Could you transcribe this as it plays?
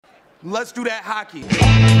Let's do that hockey.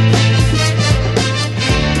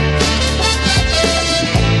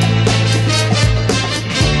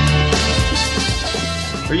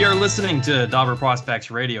 You're listening to Dobber Prospects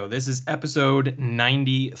Radio. This is episode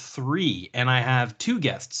 93, and I have two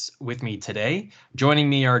guests with me today. Joining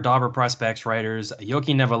me are Dobber Prospects writers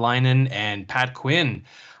Jokke Nevalainen and Pat Quinn.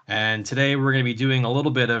 And today we're going to be doing a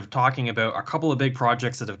little bit of talking about a couple of big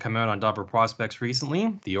projects that have come out on Dobber Prospects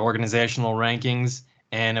recently, the organizational rankings,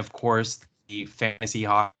 and of course, the fantasy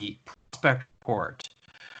hockey prospect report.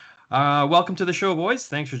 Welcome to the show, boys.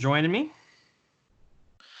 Thanks for joining me.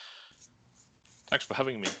 Thanks for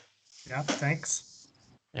having me. Yeah, thanks.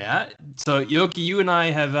 Yeah, so Jokke, you and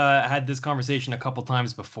I have had this conversation a couple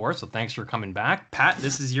times before, so thanks for coming back. Pat,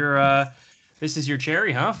 this is your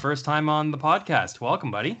cherry, huh? First time on the podcast.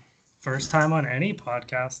 Welcome, buddy. First time on any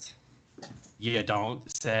podcast. You don't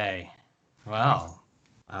say. Well,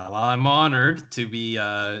 I'm honored to be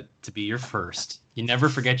your first. You never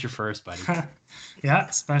forget your first, buddy. Yeah,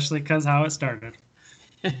 especially because how it started.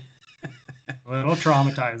 A little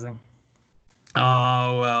traumatizing.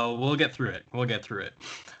 Oh, well, we'll get through it.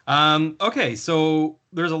 Okay, so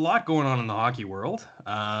there's a lot going on in the hockey world.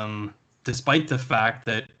 Despite the fact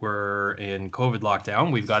that we're in COVID lockdown,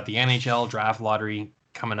 we've got the NHL draft lottery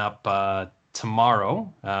coming up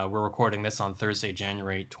tomorrow. We're recording this on Thursday,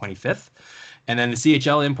 January 25th. And then the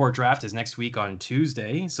CHL import draft is next week on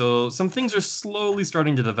Tuesday. So some things are slowly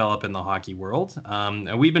starting to develop in the hockey world.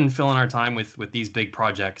 And we've been filling our time with these big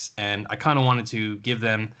projects, and I kind of wanted to give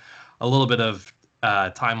them a little bit of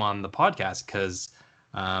time on the podcast because,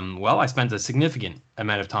 I spent a significant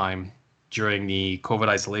amount of time during the COVID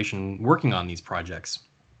isolation working on these projects.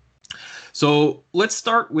 So let's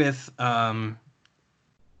start with just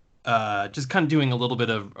kind of doing a little bit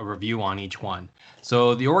of a review on each one.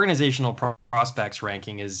 So the organizational prospects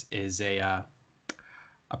ranking is a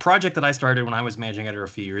project that I started when I was managing editor a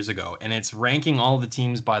few years ago, and it's ranking all the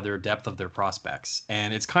teams by their depth of their prospects.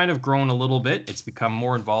 And it's kind of grown a little bit. It's become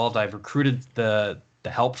more involved. I've recruited the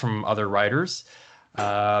help from other writers.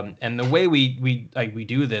 And the way we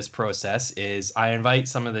do this process is I invite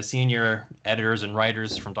some of the senior editors and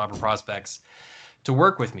writers from Dobber Prospects to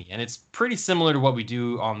work with me. And it's pretty similar to what we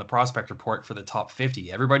do on the prospect report for the top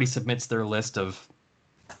 50. Everybody submits their list of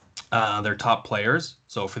their top players.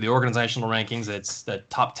 So for the organizational rankings, it's the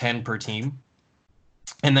top 10 per team.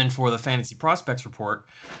 And then for the fantasy prospects report,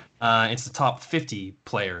 it's the top 50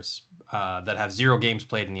 players that have 0 games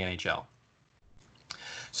played in the NHL.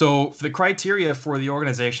 So the criteria for the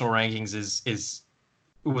organizational rankings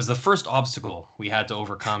was the first obstacle we had to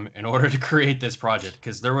overcome in order to create this project,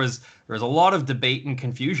 because there was a lot of debate and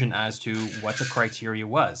confusion as to what the criteria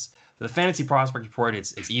was. For the fantasy prospect report,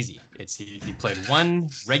 it's easy. It's if you played one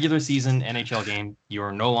regular season NHL game, you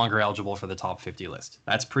are no longer eligible for the top 50 list.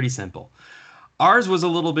 That's pretty simple. Ours was a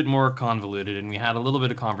little bit more convoluted, and we had a little bit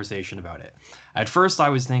of conversation about it. At first, I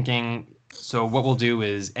was thinking, so what we'll do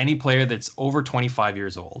is any player that's over 25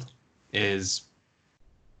 years old is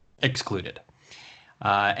excluded.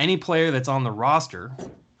 Any player that's on the roster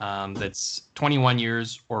that's 21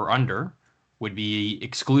 years or under would be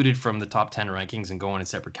excluded from the top 10 rankings and go in a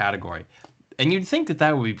separate category. And you'd think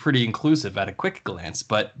that would be pretty inclusive at a quick glance,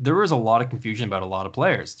 but there was a lot of confusion about a lot of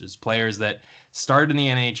players. There's players that started in the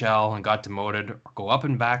NHL and got demoted, or go up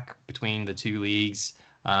and back between the two leagues,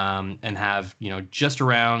 and have, just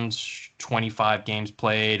around 25 games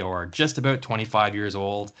played or just about 25 years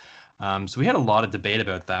old. So we had a lot of debate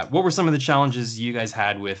about that. What were some of the challenges you guys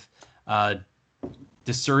had with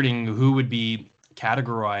discerning who would be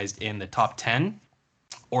categorized in the top 10,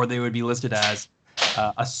 or they would be listed as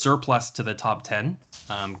a surplus to the top 10,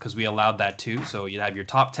 because we allowed that too. So you'd have your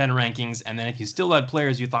top 10 rankings, and then if you still had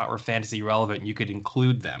players you thought were fantasy relevant, you could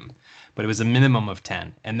include them, but it was a minimum of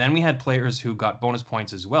 10. And then we had players who got bonus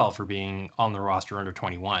points as well for being on the roster under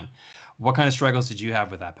 21. What kind of struggles did you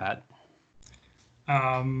have with that, Pat?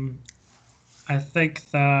 I think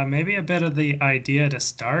maybe a bit of the idea to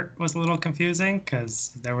start was a little confusing,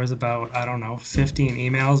 because there was about, 15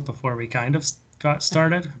 emails before we kind of got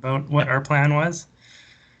started about what our plan was.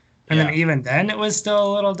 And then even then it was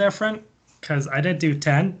still a little different, because I did do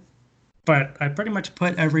 10, but I pretty much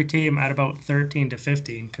put every team at about 13 to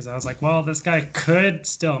 15, because I was like, well, this guy could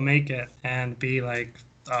still make it and be like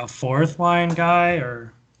a fourth line guy,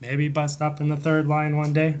 or maybe bust up in the third line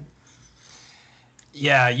one day.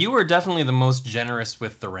 Yeah, you were definitely the most generous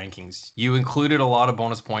with the rankings. You included a lot of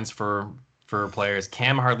bonus points for players.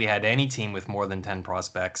 Cam hardly had any team with more than 10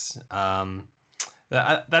 prospects.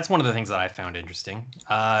 That's one of the things that I found interesting.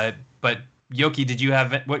 But Jokke, did you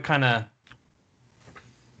have, what kind of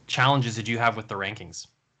challenges did you have with the rankings?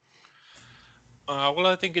 Well,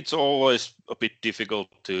 I think it's always a bit difficult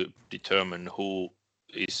to determine who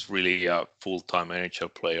is really a full-time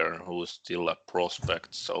NHL player and who is still a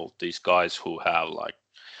prospect. So these guys who have like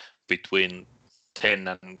between 10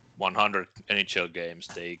 and 100 NHL games,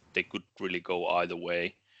 they could really go either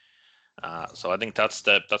way. So I think that's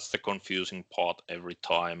the confusing part every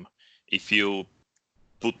time. If you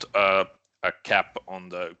put a cap on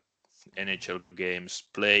the NHL games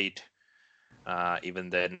played, even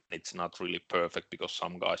then it's not really perfect because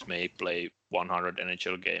some guys may play 100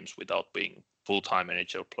 NHL games without being full-time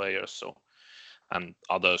NHL players. So, and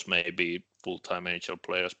others may be full-time NHL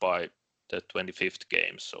players by the 25th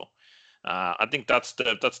game. So, I think that's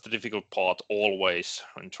the difficult part always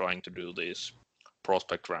when trying to do these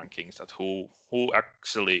prospect rankings, that who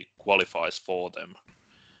actually qualifies for them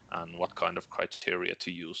and what kind of criteria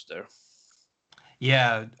to use there.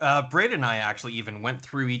 Yeah, Braden and I actually even went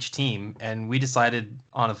through each team, and we decided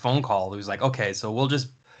on a phone call. It was like, okay, so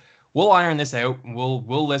we'll iron this out.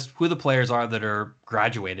 We'll list who the players are that are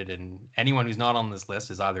graduated, and anyone who's not on this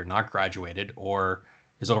list is either not graduated or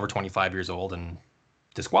is over 25 years old and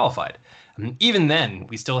disqualified. And even then,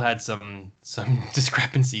 we still had some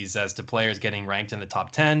discrepancies as to players getting ranked in the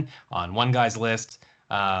top 10 on one guy's list.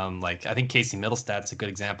 Like I think Casey Middlestat's a good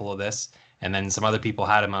example of this, and then some other people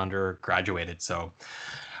had him under graduated. So,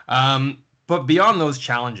 but beyond those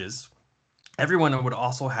challenges, everyone would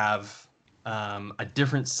also have a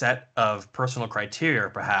different set of personal criteria,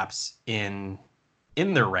 perhaps in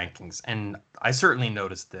their rankings, and I certainly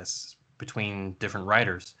noticed this between different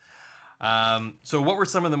writers. So what were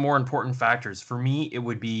some of the more important factors? For me, it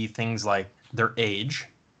would be things like their age.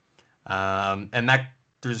 And that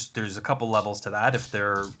there's a couple levels to that. If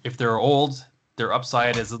they're old, their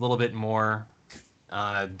upside is a little bit more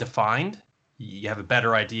defined. You have a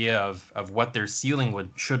better idea of what their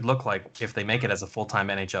ceiling should look like if they make it as a full-time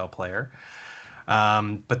NHL player.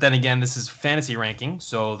 But then again, this is fantasy ranking,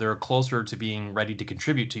 so they're closer to being ready to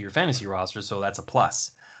contribute to your fantasy roster, so that's a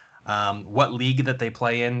plus. What league that they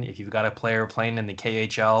play in. If you've got a player playing in the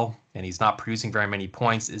KHL and he's not producing very many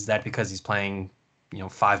points, is that because he's playing,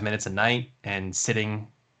 5 minutes a night and sitting,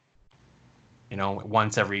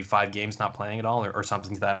 once every 5 games, not playing at all, or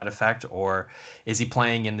something to that effect? Or is he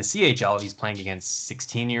playing in the CHL and he's playing against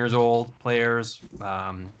 16 years old players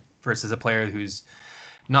versus a player who's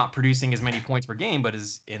not producing as many points per game but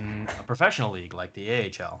is in a professional league like the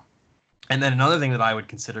AHL? And then another thing that I would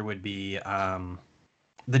consider would be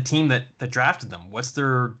the team that drafted them. What's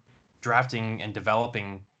their drafting and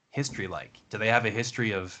developing history like? Do they have a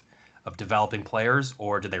history of developing players,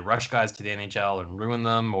 or do they rush guys to the NHL and ruin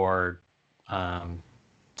them, or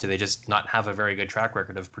do they just not have a very good track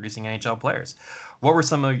record of producing NHL players? What were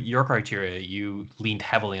some of your criteria you leaned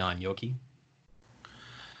heavily on, Jokke?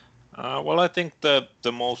 Well, I think the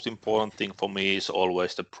most important thing for me is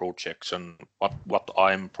always the projection, what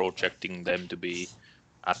I'm projecting them to be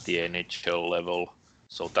at the NHL level.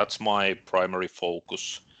 So that's my primary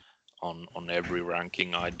focus on every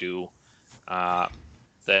ranking I do.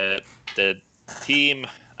 The team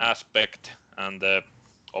aspect and the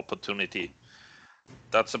opportunity,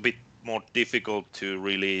 that's a bit more difficult to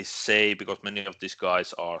really say because many of these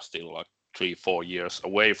guys are still like 3-4 years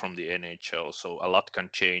away from the NHL, so a lot can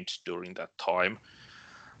change during that time.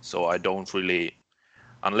 So I don't really,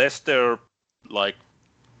 unless they're like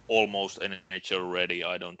almost NHL ready,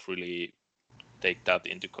 I don't really take that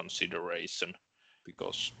into consideration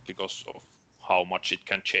because of how much it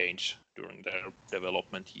can change during their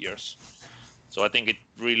development years. So I think it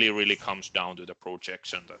really comes down to the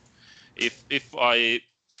projection, that if I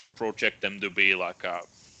project them to be like a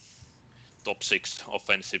top 6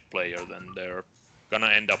 offensive player, then they're gonna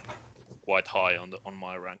end up quite high on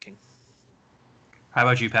my ranking. How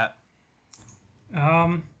about you, Pat?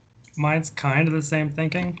 Mine's kind of the same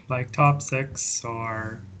thinking. Like top 6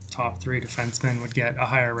 or top 3 defensemen would get a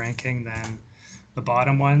higher ranking than the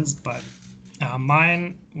bottom ones. But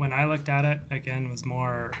mine, when I looked at it, again, was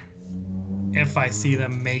more if I see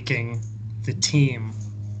them making the team,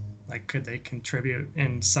 like could they contribute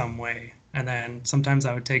in some way? And then sometimes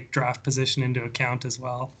I would take draft position into account as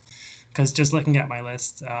well. Because just looking at my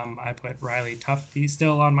list, I put Riley Tuffy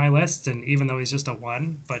still on my list, and even though he's just a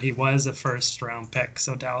 1, but he was a first-round pick,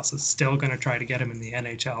 so Dallas is still going to try to get him in the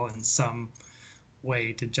NHL in some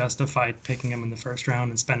way to justify picking him in the first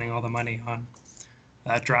round and spending all the money on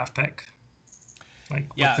that draft pick,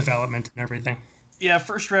 like with development and everything. Yeah,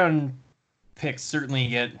 first-round picks certainly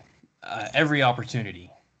get every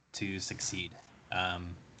opportunity to succeed.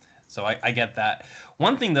 So I get that.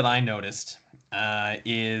 One thing that I noticed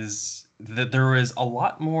is that there was a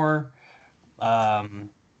lot more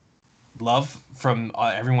love from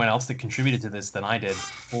everyone else that contributed to this than I did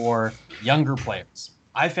for younger players.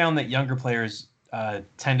 I found that younger players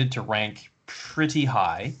tended to rank pretty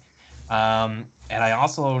high. And I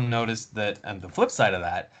also noticed that on the flip side of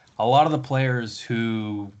that, a lot of the players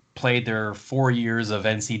who played their 4 years of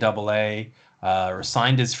NCAA or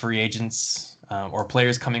signed as free agents or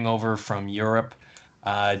players coming over from Europe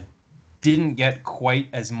uh, didn't get quite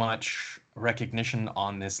as much recognition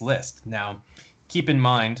on this list. Now, keep in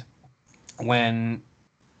mind, when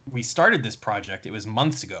we started this project, it was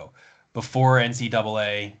months ago, before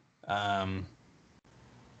NCAA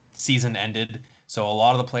season ended. So a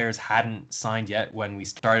lot of the players hadn't signed yet when we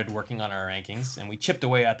started working on our rankings, and we chipped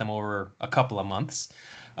away at them over a couple of months.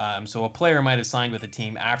 So a player might have signed with a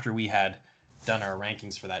team after we had done our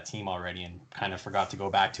rankings for that team already and kind of forgot to go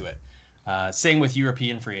back to it. Same with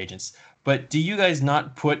European free agents. But do you guys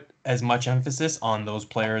not put as much emphasis on those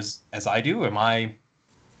players as I do? Am I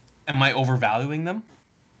overvaluing them?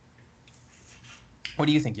 What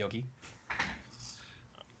do you think, Jokke?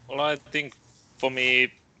 Well, I think for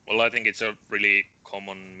me, I think it's a really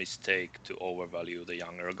common mistake to overvalue the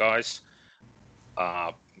younger guys.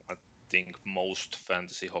 I think most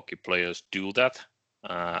fantasy hockey players do that.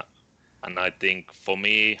 And I think for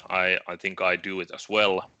me, I think I do it as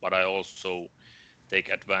well, but I also take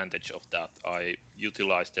advantage of that. I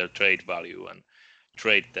utilize their trade value and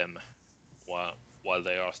trade them while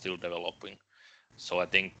they are still developing. So I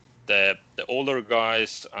think the older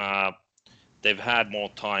guys, they've had more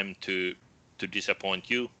time to disappoint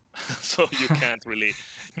you. So you can't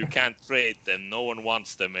trade them. No one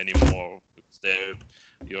wants them anymore.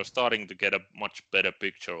 You're starting to get a much better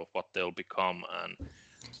picture of what they'll become, and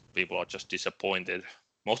people are just disappointed.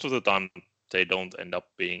 Most of the time, they don't end up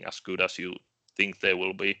being as good as you think they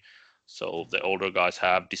will be. So the older guys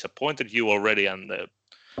have disappointed you already, and the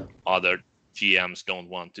other GMs don't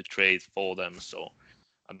want to trade for them. So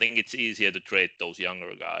I think it's easier to trade those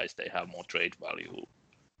younger guys. They have more trade value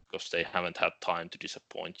because they haven't had time to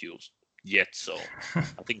disappoint you yet. So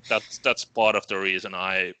I think that's part of the reason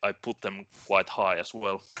I put them quite high as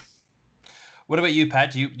well. What about you,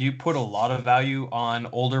 Pat? Do you put a lot of value on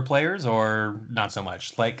older players or not so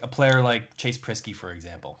much? Like a player like Chase Prisky, for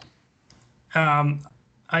example.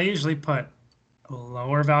 I usually put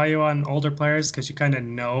lower value on older players because you kind of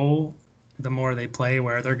know the more they play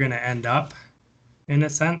where they're going to end up, in a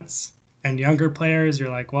sense. And younger players, you're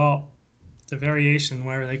like, well, the variation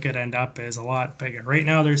where they could end up is a lot bigger. Right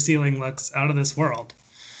now, their ceiling looks out of this world.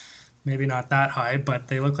 Maybe not that high, but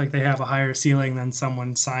they look like they have a higher ceiling than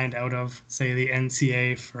someone signed out of, say, the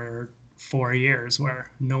NCAA for 4 years,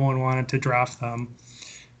 where no one wanted to draft them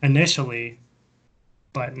initially.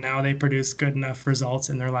 But now they produce good enough results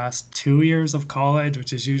in their last 2 years of college,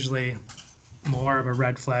 which is usually more of a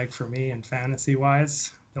red flag for me in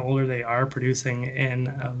fantasy-wise. The older they are producing in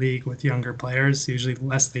a league with younger players, usually the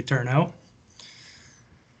less they turn out.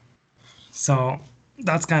 So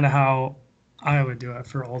that's kind of how I would do it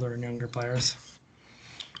for older and younger players.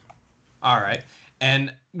 All right.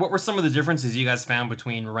 And what were some of the differences you guys found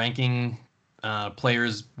between ranking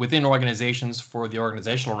players within organizations for the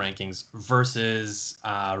organizational rankings versus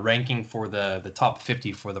ranking for the top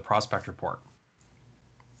 50 for the prospect report?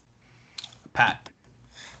 Pat.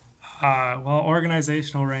 Well,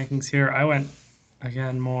 organizational rankings here, I went,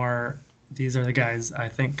 again, more, these are the guys I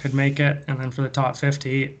think could make it. And then for the top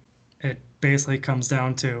 50, it basically comes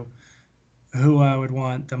down to who I would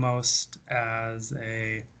want the most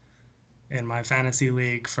in my fantasy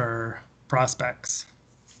league for prospects.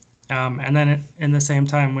 And then in the same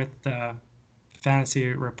time with the fantasy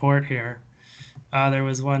report here, there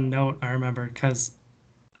was one note I remember because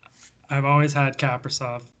I've always had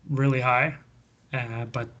Kaprizov really high,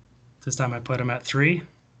 but this time I put him at 3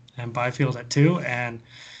 and Byfield at 2. And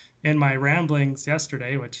in my ramblings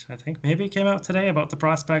yesterday, which I think maybe came out today about the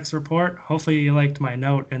prospects report, hopefully you liked my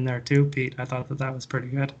note in there too, Pete. I thought that was pretty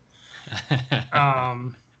good.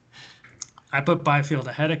 I put Byfield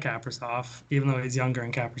ahead of Kaprizov, even though he's younger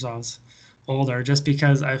and Kaprizov's older, just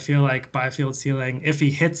because I feel like Byfield's ceiling, if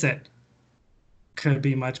he hits it, could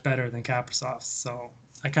be much better than Kaprizov's. So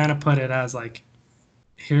I kind of put it as like,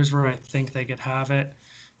 here's where I think they could have it.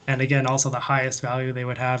 And again, also the highest value they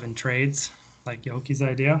would have in trades, like Jokke's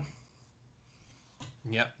idea.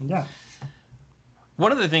 Yep. Yeah.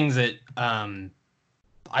 One of the things that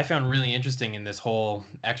I found really interesting in this whole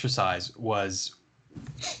exercise was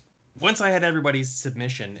once I had everybody's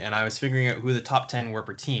submission and I was figuring out who the top 10 were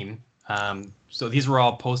per team. So these were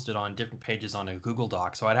all posted on different pages on a Google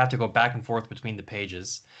Doc. So I'd have to go back and forth between the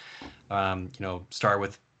pages. Start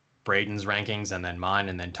with Braden's rankings and then mine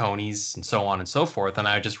and then Tony's and so on and so forth. And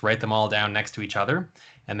I would just write them all down next to each other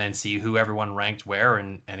and then see who everyone ranked where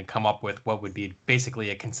and come up with what would be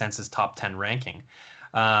basically a consensus top 10 ranking.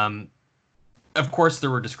 Of course, there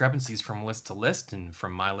were discrepancies from list to list and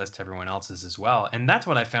from my list to everyone else's as well. And that's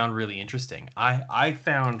what I found really interesting. I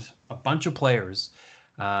found a bunch of players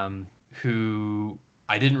who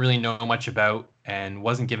I didn't really know much about and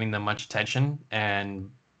wasn't giving them much attention, and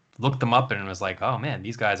looked them up and was like, oh man,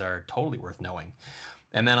 these guys are totally worth knowing.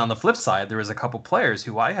 And then on the flip side, there was a couple players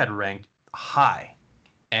who I had ranked high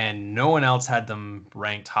and no one else had them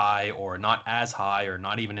ranked high or not as high or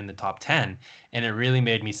not even in the top 10. And it really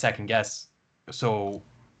made me second guess. So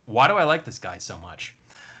why do I like this guy so much?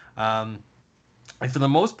 And for the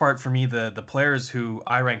most part, for me, the players who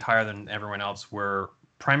I ranked higher than everyone else were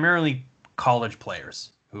primarily college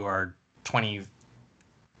players who are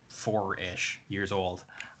 24-ish years old.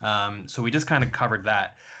 So we just kind of covered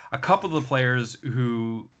that. A couple of the players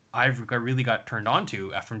who I really got turned on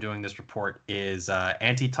to from doing this report is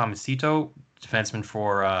Antti Tomasito, defenseman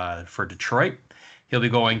for Detroit. He'll be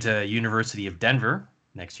going to University of Denver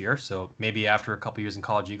next year. So maybe after a couple years in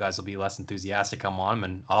college, you guys will be less enthusiastic on him,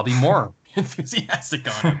 and I'll be more enthusiastic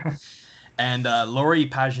on him. And Lauri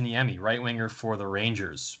Paginiemi, right winger for the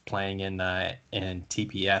Rangers, playing in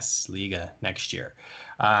TPS Liga next year.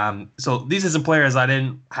 So these are some players I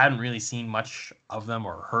hadn't really seen much of them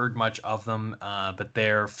or heard much of them, but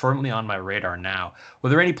they're firmly on my radar now. Were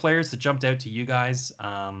there any players that jumped out to you guys,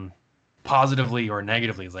 positively or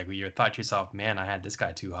negatively? It's like you thought to yourself, man, I had this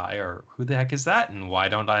guy too high, or who the heck is that, and why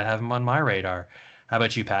don't I have him on my radar? How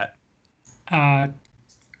about you, Pat?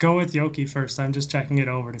 Go with Jokke first. I'm just checking it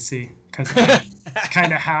over to see, because I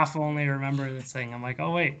kind of half only remember this thing. I'm like, oh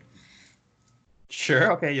wait.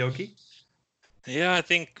 Sure. Okay, Jokke. Yeah, I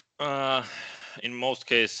think in most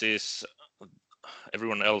cases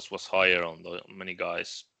everyone else was higher on the many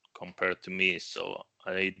guys compared to me, so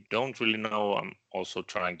I don't really know. I'm also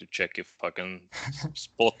trying to check if I can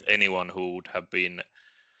spot anyone who would have been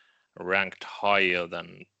ranked higher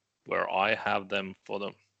than where I have them for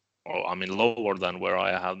them. Or I mean lower than where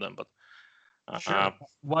I have them, but sure.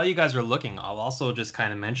 While you guys are looking, I'll also just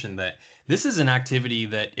kind of mention that this is an activity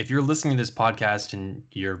that if you're listening to this podcast and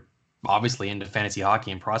you're obviously into fantasy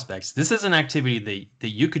hockey and prospects, this is an activity that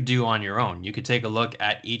you could do on your own. You could take a look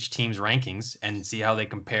at each team's rankings and see how they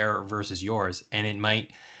compare versus yours, and it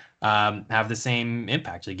might have the same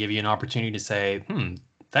impact. To give you an opportunity to say,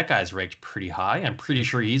 that guy's ranked pretty high. I'm pretty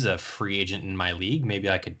sure he's a free agent in my league.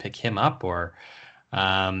 Maybe I could pick him up, or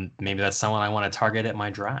maybe that's someone I want to target at my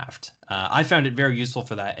draft. I found it very useful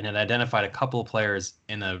for that, and it identified a couple of players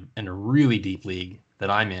in a really deep league that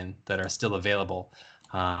I'm in that are still available,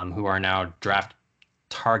 who are now draft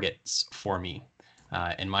targets for me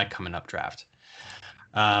in my coming up draft.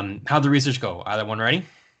 How'd the research go? Either one ready?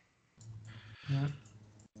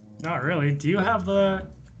 Not really. Do you have the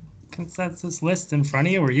consensus list in front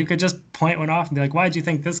of you, where you could just point one off and be like, why did you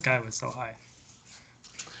think this guy was so high?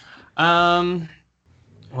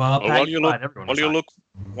 Well, while you look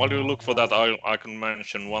for that, I can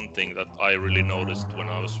mention one thing that I really noticed when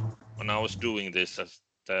I was doing this, as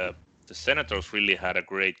the Senators really had a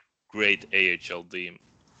great AHL team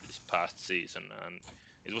this past season, and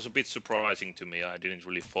it was a bit surprising to me. I didn't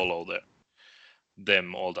really follow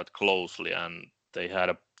them all that closely, and they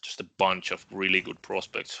had just a bunch of really good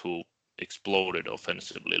prospects who exploded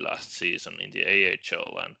offensively last season in the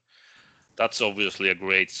AHL, and that's obviously a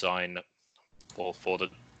great sign for the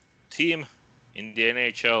team in the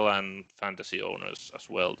NHL and fantasy owners as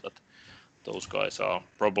well, that those guys are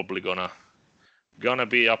probably gonna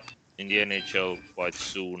be up in the NHL quite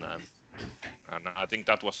soon, and I think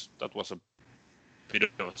that was a bit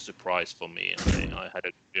of a surprise for me. I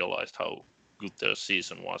hadn't realized how good their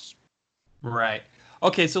season was. Right.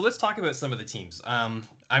 Okay, so let's talk about some of the teams.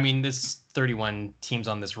 I mean, there's 31 teams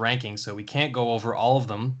on this ranking, so we can't go over all of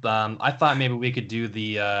them. I thought maybe we could do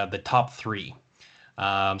the top three.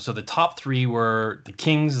 So the top three were the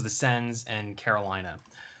Kings, the Sens, and Carolina.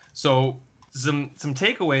 So some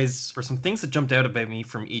takeaways or some things that jumped out about me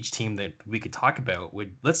from each team that we could talk about.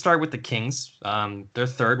 Let's start with the Kings. They're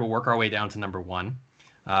third. We'll work our way down to number one.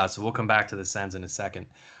 So we'll come back to the Sens in a second.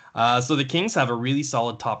 So the Kings have a really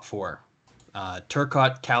solid top four.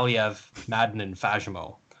 Turcotte, Kaliev, Madden, and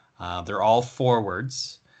Fagemo. They're all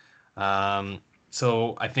forwards.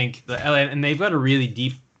 So I think and they've got a really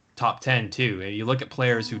deep top 10 too. And you look at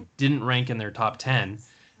players who didn't rank in their top 10,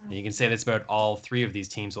 and you can say that's about all three of these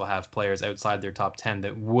teams will have players outside their top 10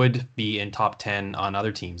 that would be in top 10 on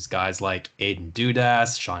other teams. Guys like Aiden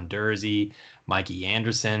Dudas, Sean Dursey, Mikey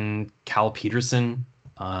Anderson, Cal Peterson.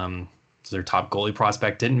 So their top goalie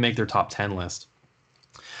prospect didn't make their top 10 list.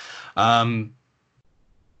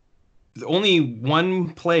 Only one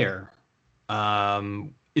player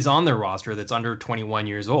is on their roster that's under 21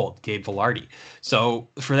 years old, Gabe Vilardi. So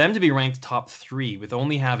for them to be ranked top 3 with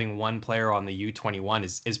only having one player on the U21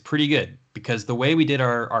 is pretty good, because the way we did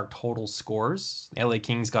our total scores, LA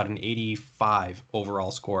Kings got an 85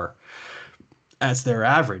 overall score as their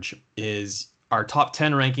average. Is our top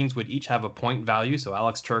 10 rankings would each have a point value. So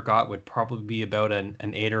Alex Turcotte would probably be about an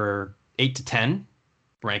 8 to 10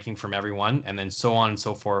 ranking from everyone, and then so on and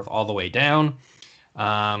so forth all the way down.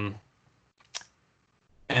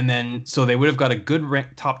 And then, so they would have got a good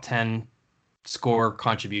top 10 score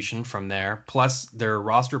contribution from there, plus their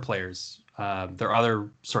roster players, their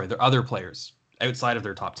other players outside of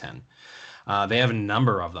their top 10. They have a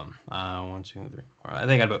number of them. 1, 2, 3, 4. I think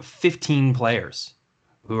they got about 15 players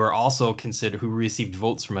who are also who received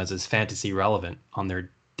votes from us as fantasy relevant on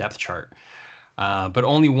their depth chart. But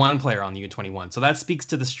only one player on the U21. So that speaks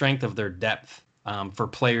to the strength of their depth for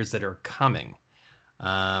players that are coming.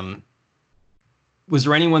 Was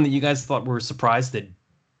there anyone that you guys thought were surprised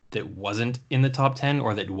that wasn't in the top 10,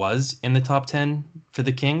 or that was in the top 10 for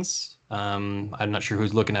the Kings? I'm not sure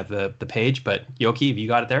who's looking at the page, but Jokke, have you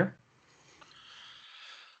got it there?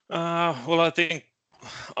 Well, I think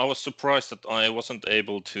I was surprised that I wasn't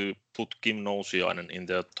able to put Kim Nousiainen in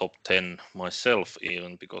the top 10 myself,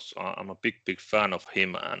 even, because I'm a big fan of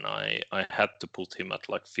him, and I had to put him at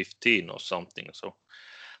like 15 or something. So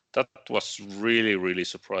that was really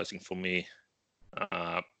surprising for me,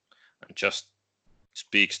 and just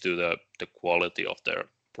speaks to the quality of their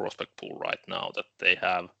prospect pool right now, that they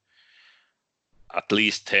have at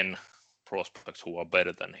least 10 prospects who are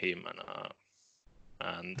better than him,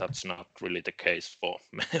 and that's not really the case for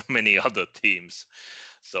many other teams.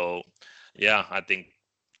 So yeah, I think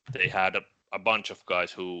they had a bunch of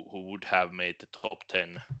guys who would have made the top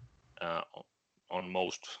 10 on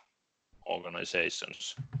most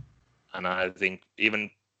organizations, and I think even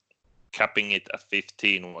capping it at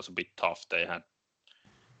 15 was a bit tough. They had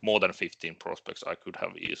more than 15 prospects I could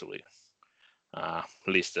have easily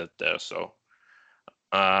listed there. So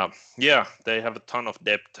yeah, they have a ton of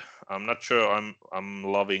depth. I'm not sure I'm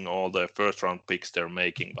loving all the first round picks they're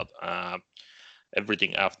making, but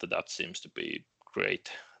everything after that seems to be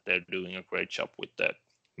great. They're doing a great job with the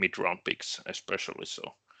mid round picks, especially. So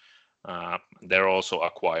they're also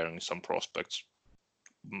acquiring some prospects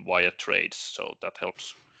via trades, so that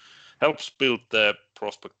helps build the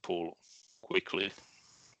prospect pool quickly.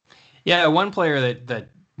 Yeah, one player that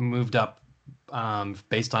moved up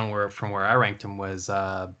based on from where I ranked him was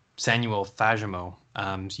Samuel Fagemo.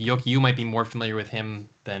 So Jokke, you might be more familiar with him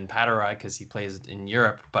than Pat or I, because he plays in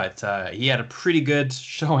Europe, but he had a pretty good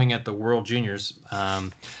showing at the World Juniors.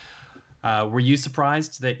 Were you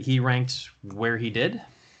surprised that he ranked where he did?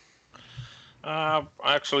 I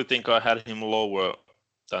actually think I had him lower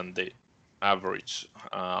than the average.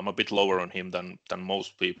 I'm a bit lower on him than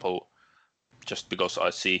most people, just because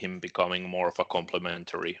I see him becoming more of a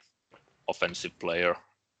complementary offensive player,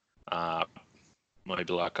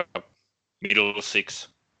 maybe like a middle six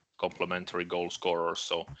complementary goal scorer.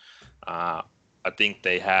 So I think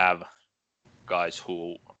they have guys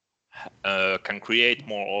who can create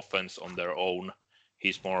more offense on their own.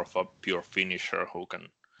 He's more of a pure finisher who can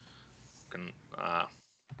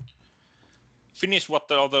finish what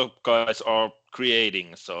the other guys are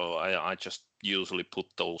creating. So I just usually put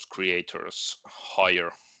those creators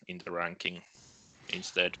higher in the ranking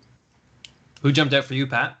instead. Who jumped out for you,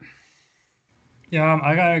 Pat? Yeah,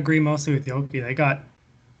 I gotta agree mostly with Jokke. They got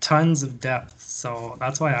tons of depth, so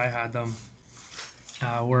that's why I had them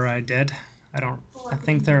where I did. I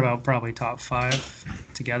think they're about probably top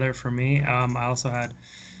 5 together for me. I also had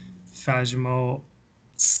Fagemo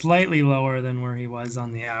slightly lower than where he was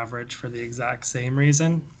on the average for the exact same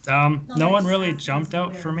reason. No one really jumped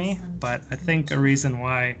out for me, but I think a reason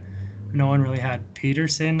why no one really had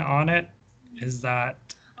Peterson on it is that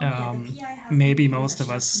maybe most of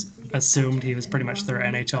us assumed he was pretty much their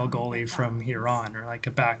NHL goalie from here on, or like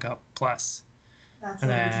a backup plus. And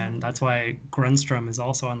then that's why Grundstrom is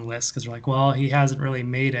also on the list, because we're like, well, he hasn't really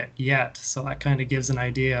made it yet. So that kind of gives an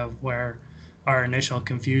idea of where our initial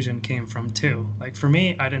confusion came from too. Like for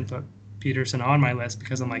me, I didn't put Peterson on my list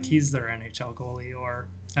because I'm like, he's their NHL goalie, or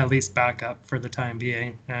at least backup for the time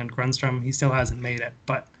being. And Grundstrom, he still hasn't made it,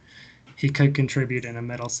 but he could contribute in a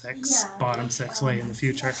middle six, bottom six way in the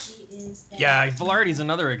future. Yeah, Vilardi's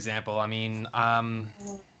another example. I mean, I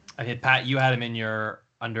think, Pat, you had him in your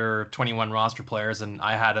under 21 roster players, and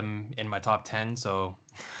I had him in my top 10. So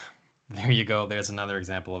there you go. There's another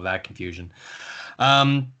example of that confusion.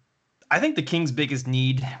 I think the Kings' biggest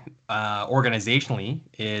need organizationally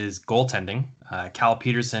is goaltending. Cal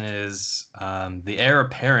Peterson is the heir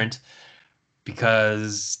apparent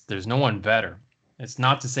because there's no one better. It's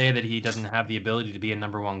not to say that he doesn't have the ability to be a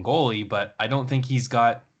number one goalie, but I don't think he's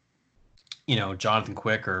got, Jonathan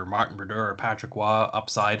Quick or Martin Brodeur or Patrick Waugh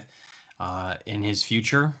upside in his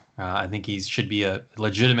future. I think he should be a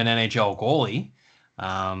legitimate NHL goalie.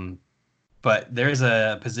 But there's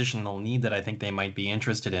a positional need that I think they might be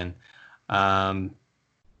interested in. Another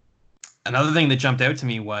thing that jumped out to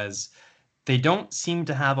me was they don't seem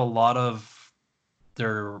to have a lot of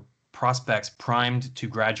their prospects primed to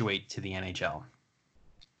graduate to the NHL.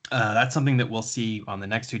 That's something that we'll see on the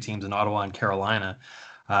next two teams in Ottawa and Carolina.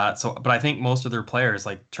 But I think most of their players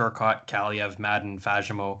like Turcotte, Kaliev, Madden,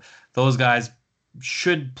 Fagemo, those guys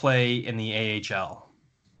should play in the AHL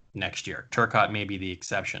next year. Turcotte may be the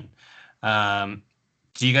exception.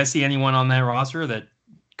 Do you guys see anyone on that roster that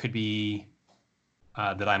could be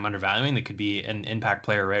that I'm undervaluing that could be an impact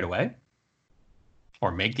player right away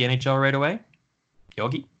or make the NHL right away?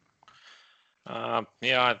 Jokke?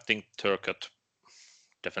 Yeah, I think Turcotte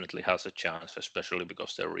definitely has a chance, especially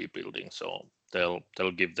because they're rebuilding. So they'll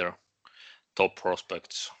give their top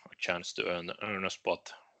prospects a chance to earn a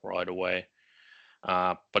spot right away.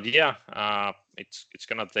 But yeah, it's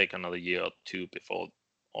gonna take another year or two before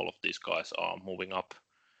all of these guys are moving up.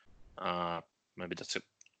 Maybe that's a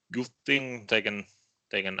good thing. They can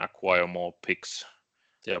acquire more picks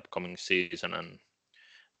the upcoming season and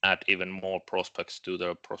add even more prospects to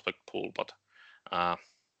their prospect pool. But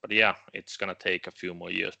yeah, it's gonna take a few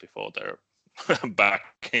more years before they're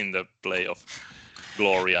back in the playoff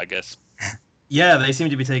glory, I guess. Yeah, they seem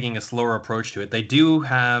to be taking a slower approach to it. They do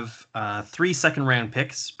have 3 second-round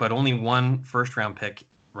picks, but only 1 first-round pick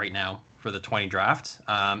right now for the 20 draft.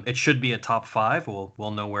 It should be a top 5.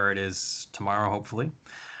 We'll know where it is tomorrow, hopefully.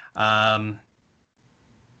 Pat,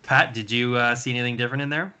 did you see anything different in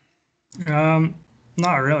there?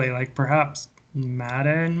 Not really. Like perhaps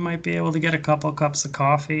Madden might be able to get a couple cups of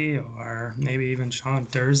coffee, or maybe even Sean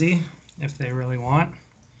Dursey if they really want.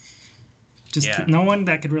 Just no one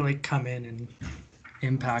that could really come in and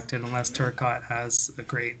impact it unless Turcotte has a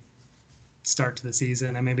great start to the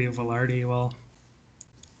season, and maybe Velarde will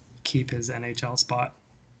keep his NHL spot.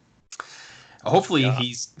 Hopefully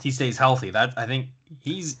he stays healthy. That I think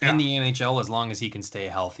he's in the NHL as long as he can stay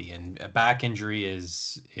healthy, and a back injury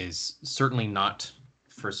is certainly not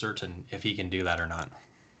for certain if he can do that or not.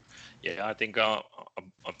 Yeah, I think a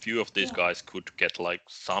few of these guys could get like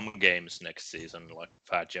some games next season, like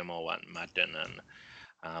Fagemo and Madden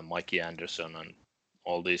and Mikey Anderson and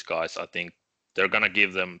all these guys. I think they're gonna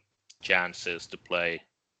give them chances to play,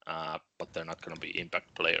 but they're not gonna be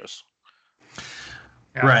impact players.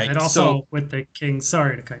 Yeah, right. And also with the Kings,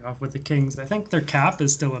 sorry to cut you off, with the Kings, I think their cap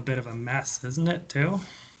is still a bit of a mess, isn't it, too?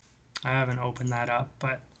 I haven't opened that up,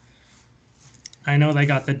 but I know they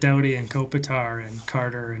got the Doughty and Kopitar and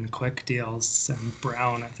Carter and Quick deals, and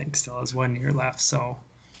Brown, I think, still has 1 year left. So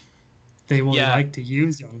they will like to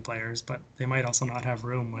use young players, but they might also not have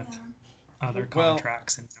room with other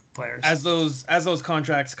contracts and players. As those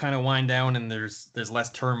contracts kind of wind down and there's less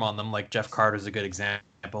term on them, like Jeff Carter's a good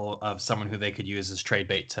example of someone who they could use as trade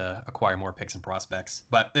bait to acquire more picks and prospects.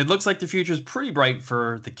 But it looks like the future is pretty bright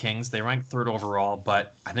for the Kings. They rank 3rd overall,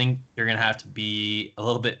 but I think you're going to have to be a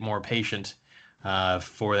little bit more patient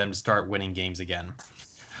for them to start winning games again.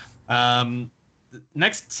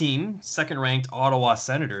 Next team, 2nd-ranked Ottawa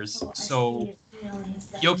Senators. So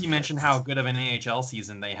Jokke mentioned how good of an AHL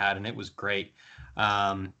season they had, and it was great.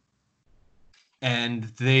 And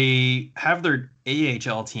they have their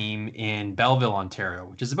AHL team in Belleville, Ontario,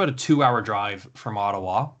 which is about a 2-hour drive from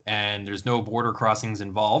Ottawa, and there's no border crossings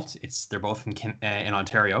involved. They're both in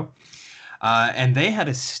Ontario. And they had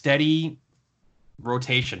a steady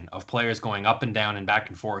rotation of players going up and down and back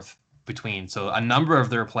and forth between. So a number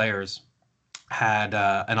of their players had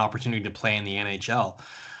an opportunity to play in the NHL.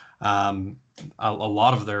 A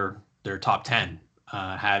lot of their top 10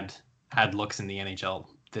 had looks in the NHL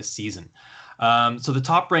this season. So the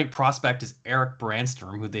top-ranked prospect is Eric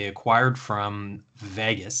Brandstrom, who they acquired from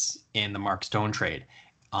Vegas in the Mark Stone trade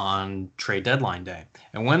on trade deadline day.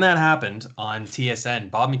 And when that happened on TSN,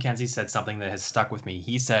 Bob McKenzie said something that has stuck with me.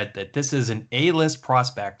 He said that this is an A-list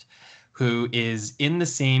prospect who is in the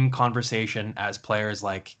same conversation as players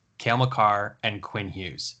like Cale Makar and Quinn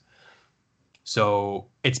Hughes. So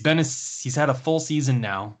he's had a full season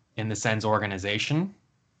now in the Sens organization,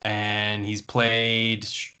 and he's played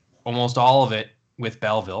almost all of it with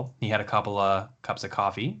Belleville. He had a couple of cups of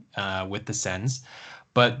coffee with the Sens.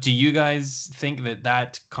 But do you guys think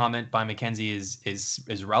that comment by McKenzie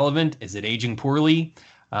is relevant? Is it aging poorly?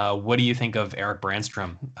 What do you think of Eric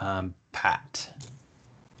Brandstrom, Pat?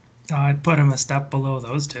 I'd put him a step below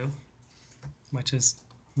those two, which is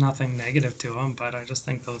nothing negative to him, but I just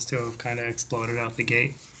think those two have kind of exploded out the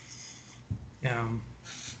gate.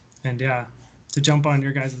 And yeah, to jump on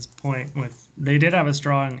your guys' point, they did have a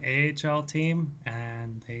strong AHL team,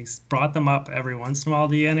 and they brought them up every once in a while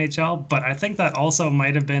to the NHL. But I think that also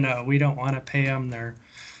might have been we don't want to pay them their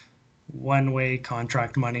one-way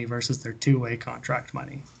contract money versus their two-way contract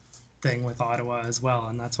money thing with Ottawa as well,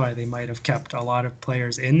 and that's why they might have kept a lot of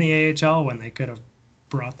players in the AHL when they could have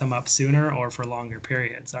brought them up sooner or for longer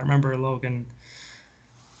periods. I remember Logan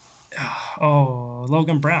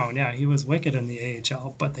Brown, yeah, he was wicked in the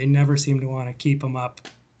AHL, but they never seemed to want to keep him up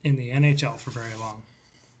in the NHL for very long.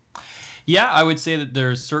 Yeah, I would say that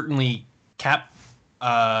there's certainly cap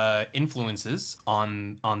influences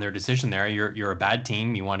on their decision there. You're a bad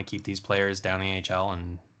team. You want to keep these players down in the AHL,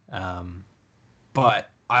 and but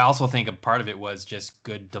I also think a part of it was just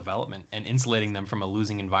good development and insulating them from a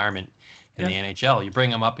losing environment in the NHL. You bring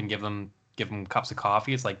them up and give them cups of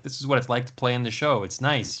coffee. It's like, this is what it's like to play in the show. It's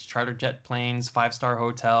nice. Charter jet planes, 5-star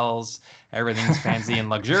hotels, everything's fancy and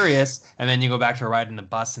luxurious. And then you go back to riding the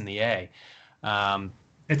bus in the A.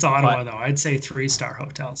 It's Ottawa, though. I'd say 3-star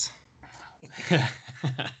hotels. Yeah,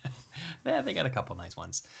 they got a couple nice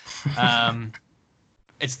ones.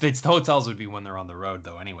 It's the hotels would be when they're on the road,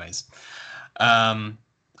 though, anyways.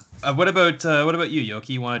 What about you, Jokke?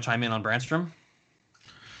 You want to chime in on Brandstrom?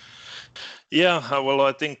 Yeah, well,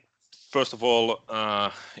 I think first of all,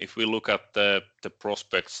 if we look at the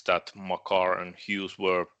prospects that Makar and Hughes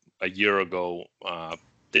were a year ago,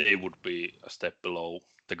 they would be a step below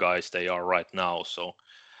the guys they are right now. So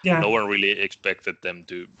no one really expected them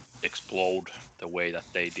to explode the way that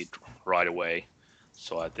they did right away.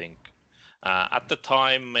 So I think at the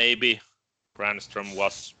time, maybe Brandstrom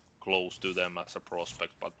was close to them as a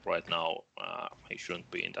prospect, but right now he shouldn't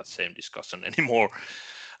be in that same discussion anymore.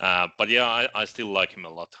 But yeah, I still like him a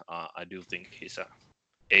lot. I do think he's a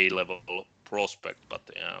A-level prospect, but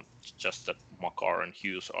just that Makar and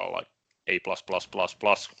Hughes are like A+++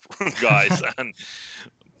 guys, and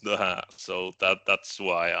so that's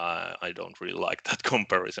why I don't really like that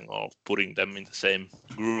comparison of putting them in the same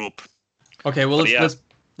group. Okay, well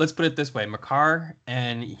let's put it this way: Makar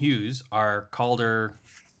and Hughes are Calder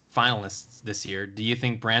finalists this year. Do you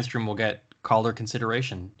think Brandstrom will get Calder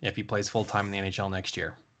consideration if he plays full time in the NHL next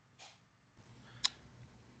year?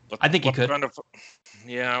 I think he could.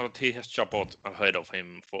 But he has Chabot ahead of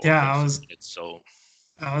him for minutes, so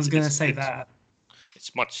I was going to say that.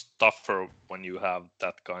 It's much tougher when you have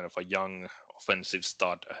that kind of a young offensive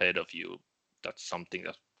stud ahead of you. That's something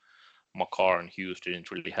that Makar and Hughes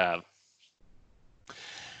didn't really have.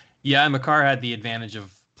 Yeah, Makar had the advantage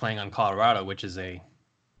of playing on Colorado, which is a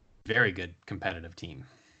very good competitive team.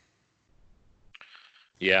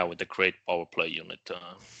 Yeah, with the great power play unit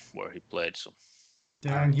where he played. So.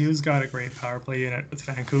 Yeah, and Hughes got a great power play unit with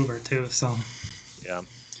Vancouver too. So. Yeah.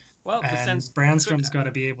 Well, and Brandstrom's got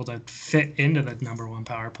to be able to fit into the number one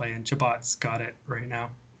power play, and Chabot's got it right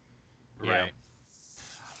now. Right. Yeah.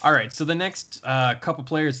 All right. So the next couple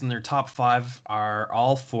players in their top 5 are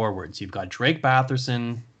all forwards. You've got Drake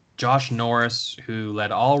Batherson, Josh Norris, who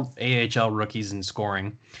led all AHL rookies in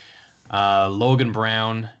scoring, Logan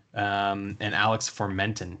Brown, and Alex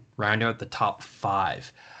Formenton round out the top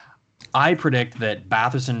 5. I predict that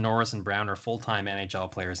Batherson, Norris, and Brown are full-time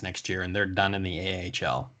NHL players next year, and they're done in the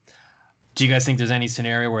AHL. Do you guys think there's any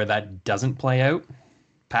scenario where that doesn't play out,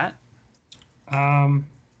 Pat?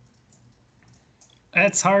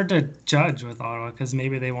 It's hard to judge with Ottawa because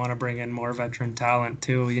maybe they want to bring in more veteran talent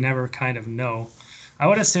too. You never kind of know. I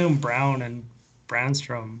would assume Brown and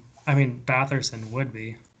Batherson would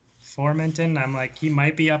be. Formenton, I'm like, he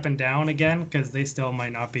might be up and down again because they still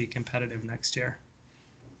might not be competitive next year.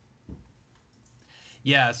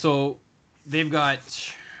 Yeah, so they've got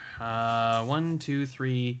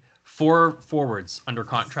 4 forwards under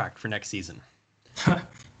contract for next season.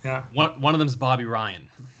 Yeah. One of them's Bobby Ryan.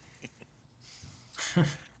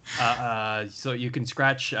 So you can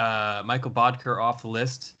scratch Michael Bodker off the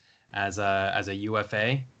list as a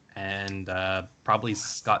UFA, and probably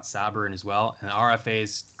Scott Sabourin as well. And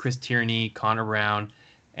RFAs: Chris Tierney, Connor Brown,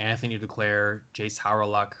 Anthony Duclair, Jace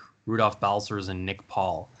Howrluck, Rudolph Balcers, and Nick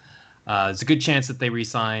Paul. There's a good chance that they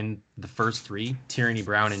re-sign the first 3, Tierney,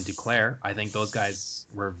 Brown, and Duclair. I think those guys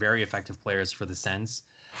were very effective players for the Sens.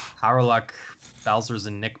 Howrluck, Balcers,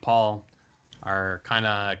 and Nick Paul are kind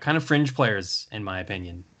of fringe players in my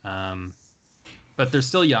opinion, but they're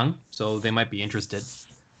still young, so they might be interested.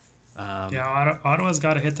 Ottawa's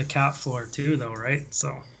got to hit the cap floor too, though, right?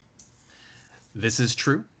 So this is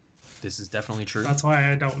true. This is definitely true. That's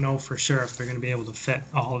why I don't know for sure if they're going to be able to fit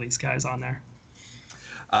all of these guys on there.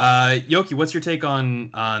 Jokke, what's your take on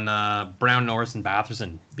Brown, Norris, and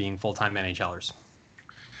Batherson being full-time NHLers?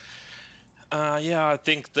 Yeah, I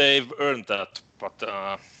think they've earned that,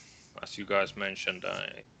 but as you guys mentioned,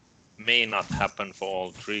 it may not happen for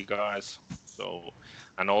all three guys. So,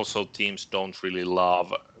 and also teams don't really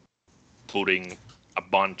love putting a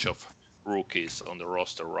bunch of rookies on the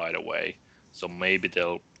roster right away. So maybe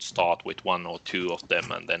they'll start with one or two of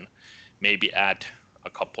them and then maybe add a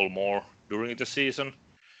couple more during the season.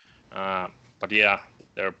 But yeah,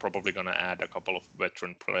 they're probably going to add a couple of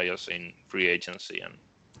veteran players in free agency,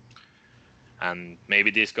 and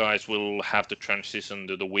maybe these guys will have to transition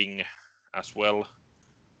to the wing as well.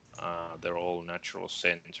 They're all natural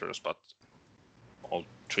centers, but all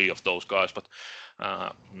three of those guys, but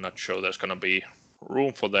I'm not sure there's going to be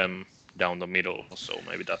room for them down the middle. So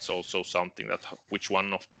maybe that's also something that which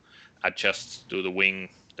one of adjusts to the wing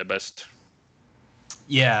the best.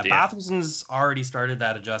 Yeah, Batherson's already started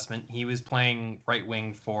that adjustment. He was playing right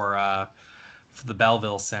wing for the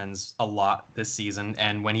Belleville Sens a lot this season,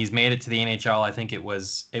 and when he's made it to the NHL, I think it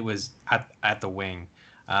was at the wing.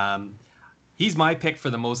 He's my pick for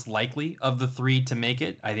the most likely of the three to make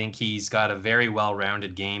it. I think he's got a very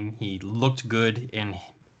well-rounded game. He looked good in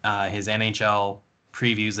his NHL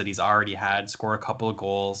previews that he's already had, score a couple of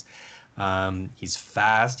goals. He's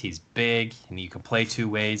fast, he's big, and you can play two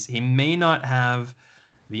ways. He may not have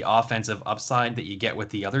the offensive upside that you get with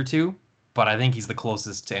the other two, but I think he's the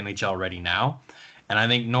closest to NHL ready now. And I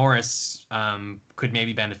think Norris could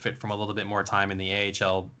maybe benefit from a little bit more time in the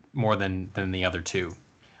AHL more than the other two.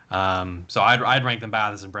 So I'd rank them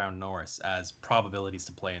Batherson, Brown, Norris as probabilities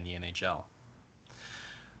to play in the NHL.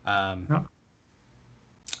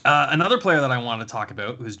 Another player that I want to talk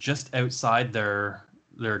about who's just outside their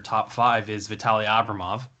top five is Vitaly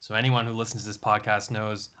Abramov. So anyone who listens to this podcast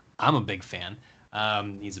knows I'm a big fan.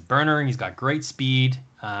 He's a burner. He's got great speed.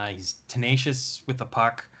 He's tenacious with the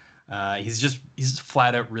puck. He's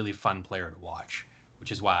flat out really fun player to watch,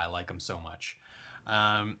 which is why I like him so much.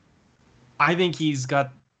 I think he's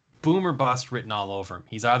got boom or bust written all over him.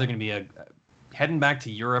 He's either going to be heading back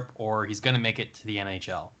to Europe or he's going to make it to the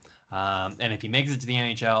NHL. And if he makes it to the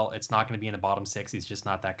NHL, it's not going to be in the bottom six. He's just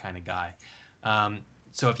not that kind of guy.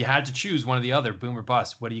 So if you had to choose one or the other, boom or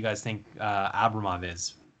bust, what do you guys think Abramov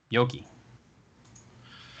is? Jokke?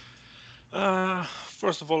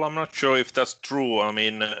 First of all, I'm not sure if that's true. I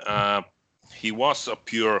mean, he was a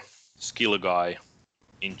pure skill guy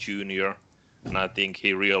in junior, and I think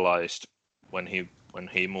he realized when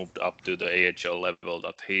he moved up to the AHL level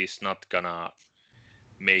that he's not gonna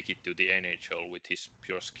make it to the NHL with his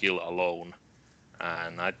pure skill alone.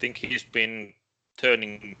 And I think he's been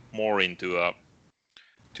turning more into a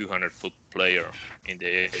 200-foot player in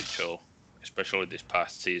the AHL, especially this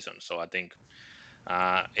past season. So I think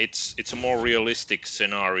it's a more realistic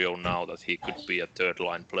scenario now that he could be a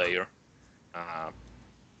third-line player, like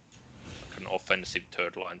an offensive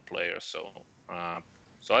third-line player. So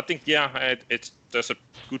I think there's a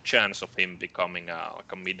good chance of him becoming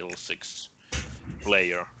like a middle six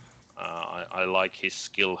player. I like his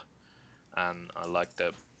skill, and I like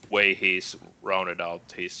the way he's rounded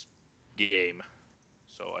out his game.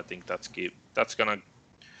 So I think that's gonna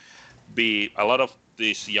be a lot of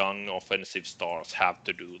these young offensive stars have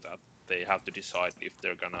to do that. They have to decide if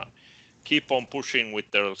they're gonna keep on pushing with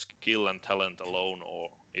their skill and talent alone,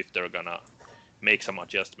 or if they're gonna make some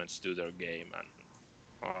adjustments to their game. And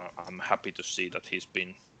I'm happy to see that he's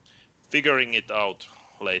been figuring it out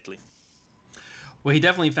lately. Well, he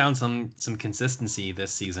definitely found some consistency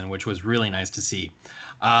this season, which was really nice to see.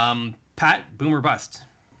 Pat, boom or bust?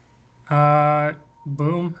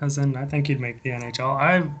 Boom, as in I think he'd make the NHL.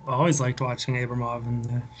 I've always liked watching Abramov in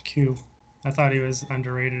the Q. I thought he was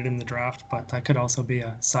underrated in the draft, but that could also be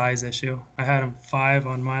a size issue. I had him 5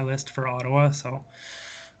 on my list for Ottawa, so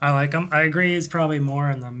I like him. I agree he's probably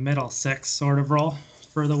more in the middle 6 sort of role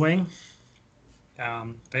for the wing.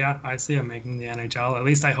 But yeah, I see him making the NHL. At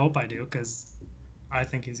least I hope I do, because I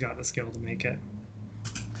think he's got the skill to make it.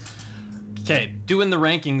 Okay, doing the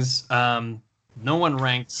rankings, no one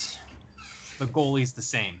ranked the goalies the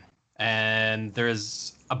same. And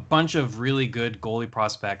there's a bunch of really good goalie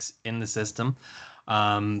prospects in the system.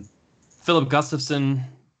 Philip Gustafsson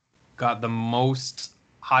got the most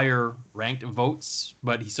higher ranked votes,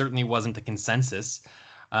 but he certainly wasn't the consensus.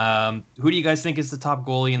 Who do you guys think is the top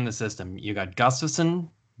goalie in the system? You got Gustafsson,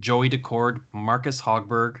 Joey Decord, Marcus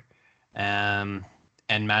Hogberg, and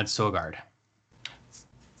Mads Søgaard.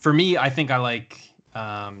 For me, I think I like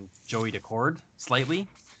Joey Decord slightly,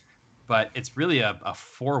 but it's really a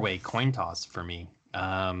four-way coin toss for me.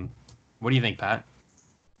 What do you think, Pat?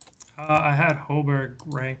 I had Hoberg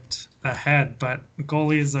ranked ahead, but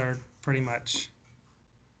goalies are pretty much,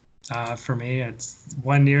 for me, it's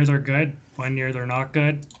 1 year they're good, 1 year they're not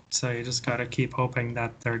good. So you just got to keep hoping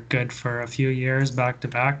that they're good for a few years back to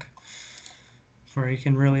back before you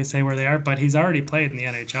can really say where they are. But he's already played in the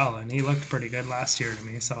NHL, and he looked pretty good last year to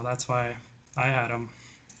me. So that's why I had him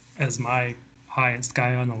as my highest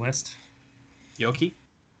guy on the list. Jokke?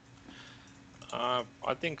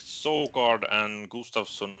 I think Sogard and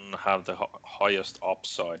Gustafsson have the highest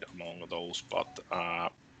upside among those, but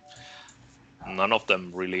none of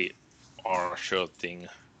them really are a sure thing.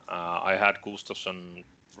 I had Gustafsson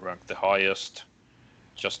ranked the highest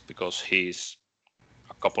just because he's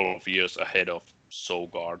a couple of years ahead of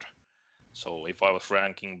Sogard. So if I was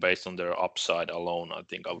ranking based on their upside alone, I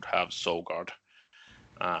think I would have Sogard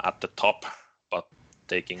at the top, but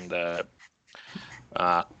taking the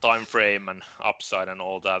time frame and upside and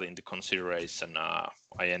all that into consideration, I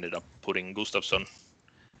ended up putting Gustafsson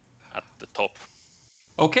at the top.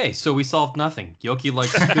 Okay, so we solved nothing. Jokke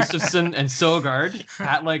likes Gustafsson and Sogard.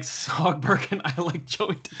 Pat likes Hogberg, and I like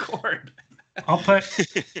Joey Decord. I'll put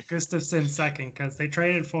Gustafsson second because they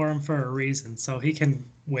traded for him for a reason, so he can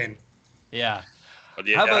win. Yeah. But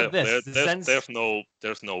yeah, How about this? there's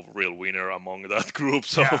no real winner among that group.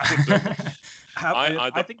 So Yeah.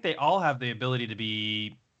 I think they all have the ability to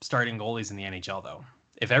be starting goalies in the NHL, though,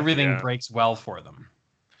 if everything breaks well for them.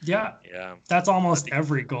 Yeah. Yeah. That's almost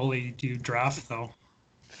every goalie you draft, though.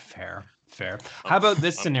 Fair. How about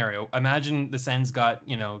this scenario? Imagine the Sens got,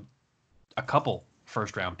 a couple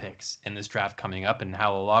first-round picks in this draft coming up and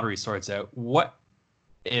how the lottery sorts out. What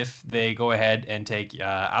if they go ahead and take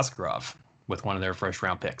Askarov with one of their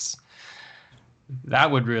first-round picks? That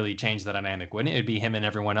would really change the dynamic, wouldn't it? It'd be him and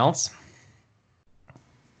everyone else.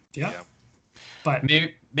 Yeah. But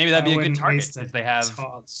maybe that'd be a good target because they have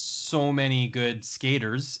so many good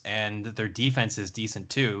skaters and their defense is decent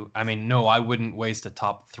too. I mean, no, I wouldn't waste a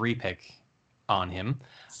top 3 pick on him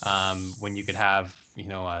when you could have,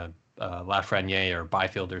 a Lafreniere or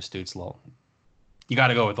Byfield or Stützle. You got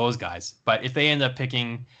to go with those guys. But if they end up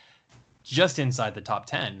picking just inside the top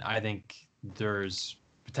 10, I think there's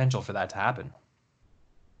potential for that to happen.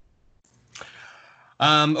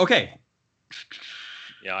 Okay.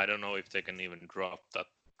 Yeah, I don't know if they can even drop that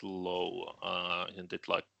low. Isn't it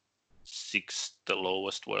like 6 the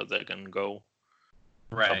lowest where they can go?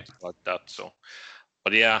 Right. Something like that. So,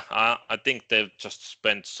 but yeah, I think they've just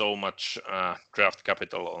spent so much draft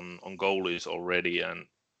capital on goalies already, and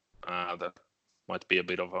that might be a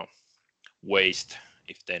bit of a waste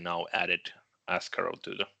if they now added Askarov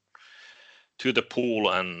to the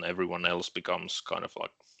pool, and everyone else becomes kind of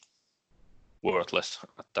like worthless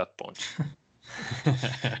at that point.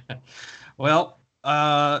 Well,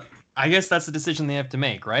 I guess that's the decision they have to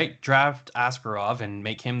make, right? Draft Askarov and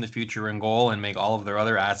make him the future in goal and make all of their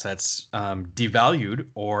other assets devalued,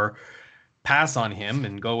 or pass on him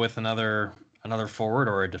and go with another forward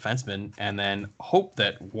or a defenseman, and then hope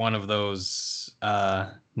that one of those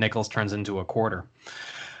nickels turns into a quarter.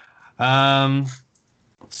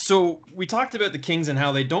 So we talked about the Kings and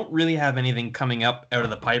how they don't really have anything coming up out of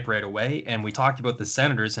the pipe right away. And we talked about the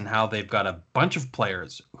Senators and how they've got a bunch of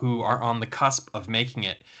players who are on the cusp of making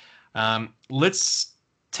it. Let's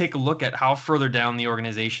take a look at how further down the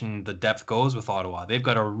organization the depth goes with Ottawa. They've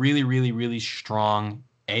got a really, really, really strong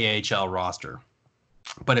AHL roster.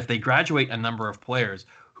 But if they graduate a number of players,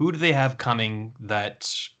 who do they have coming that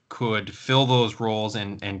could fill those roles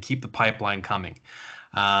and keep the pipeline coming?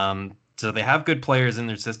 So they have good players in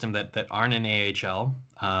their system that aren't in AHL.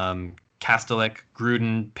 Kastelik,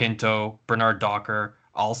 Gruden, Pinto, Bernard Docker,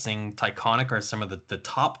 Alsing, Tyconic are some of the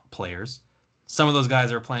top players. Some of those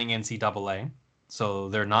guys are playing NCAA, so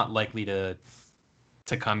they're not likely to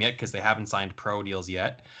come yet because they haven't signed pro deals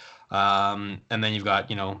yet. And then you've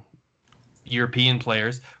got, European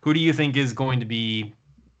players. Who do you think is going to be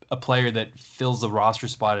a player that fills the roster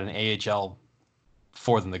spot in AHL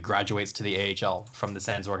for them, that graduates to the AHL from the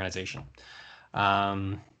Sens organization? Jokke.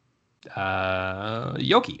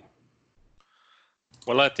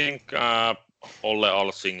 Well, I think Olle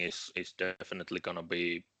Alsing is definitely going to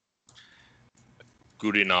be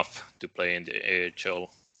good enough to play in the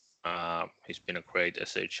AHL. He's been a great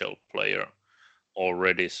SHL player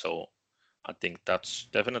already, so I think that's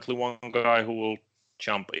definitely one guy who will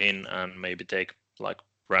jump in and maybe take like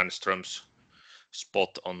Brandström's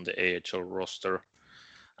spot on the AHL roster.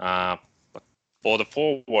 But for the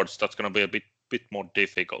forwards, that's going to be a bit more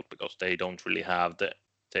difficult because they don't really have the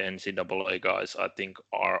NCAA guys. I think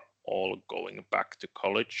are all going back to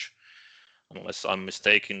college, unless I'm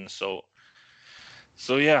mistaken. So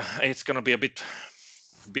yeah, it's going to be a bit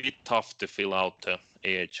bit tough to fill out the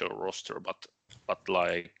AHL roster, but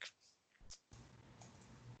like,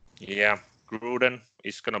 yeah, Gruden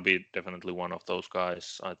is gonna be definitely one of those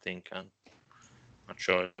guys, I think, and not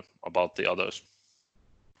sure about the others.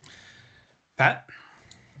 Pat?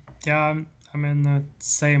 Yeah, I'm in the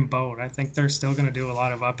same boat. I think they're still going to do a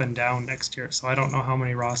lot of up and down next year, so I don't know how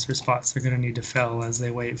many roster spots they're going to need to fill as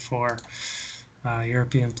they wait for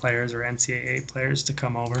European players or NCAA players to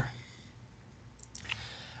come over.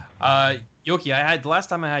 Jokke, the last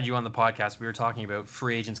time I had you on the podcast, we were talking about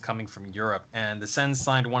free agents coming from Europe, and the Sens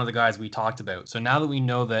signed one of the guys we talked about. So now that we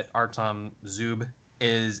know that Artem Zub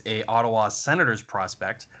is a Ottawa Senators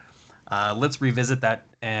prospect, let's revisit that.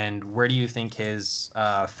 And where do you think his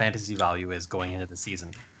fantasy value is going into the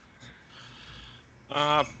season?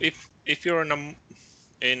 If you're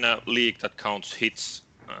in a league that counts hits,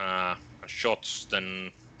 shots,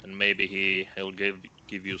 then maybe he'll give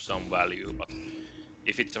you some value. But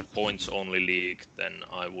if it's a points only league, then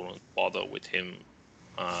I wouldn't bother with him.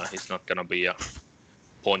 He's not gonna be a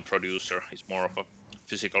point producer. He's more of a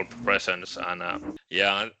physical presence, and I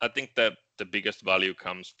think that the biggest value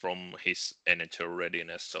comes from his NHL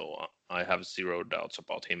readiness. So I have zero doubts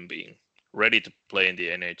about him being ready to play in the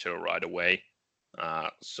NHL right away.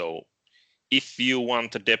 So if you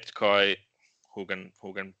want a depth guy who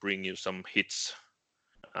can bring you some hits,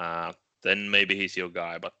 then maybe he's your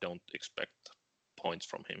guy, but don't expect points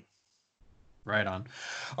from him. Right on.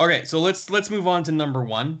 Okay, so let's move on to number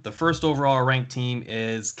one. The first overall ranked team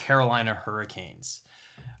is Carolina Hurricanes.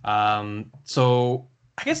 So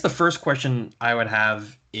I guess the first question I would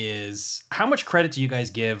have is, how much credit do you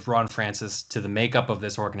guys give Ron Francis to the makeup of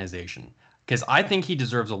this organization? Because I think he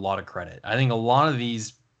deserves a lot of credit. I think a lot of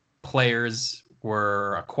these players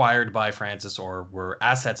were acquired by Francis or were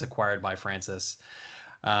assets acquired by Francis.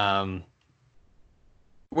 What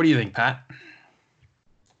do you think, Pat?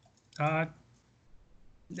 I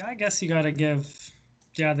guess you got to give,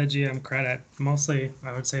 the GM credit. Mostly,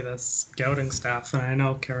 I would say the scouting staff. And I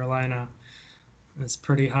know Carolina is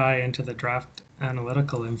pretty high into the draft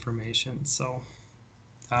analytical information. So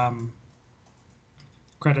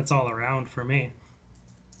credits all around for me.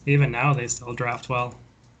 Even now, they still draft well.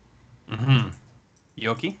 Mm-hmm.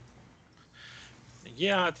 Jokke?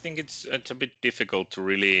 Yeah, I think it's a bit difficult to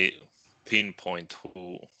really pinpoint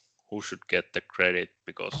who should get the credit,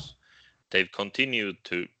 because they've continued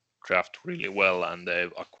to draft really well and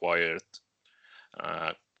they've acquired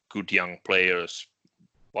good young players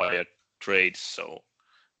via trades. So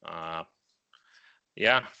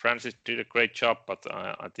Francis did a great job, but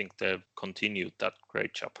I think they've continued that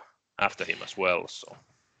great job after him as well. So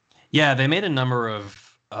yeah, they made a number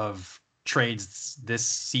of trades this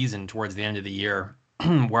season towards the end of the year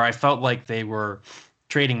where I felt like they were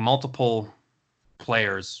trading multiple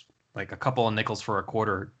players, like a couple of nickels for a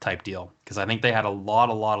quarter type deal, because I think they had a lot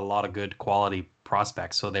of good quality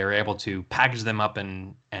prospects, so they were able to package them up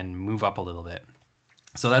and move up a little bit.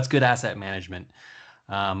 So that's good asset management.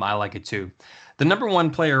 I like it too. The number one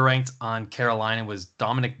player ranked on Carolina was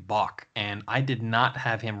Dominic Bach, and I did not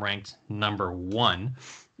have him ranked number one,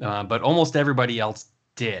 but almost everybody else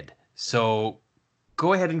did. So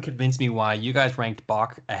go ahead and convince me why you guys ranked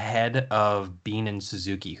Bach ahead of Bean and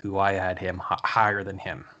Suzuki, who I had him higher than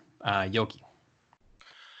him. Jokke?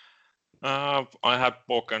 I had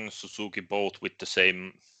Bach and Suzuki both with the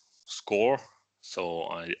same score, so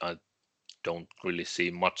I don't really see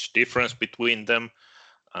much difference between them.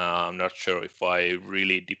 I'm not sure if I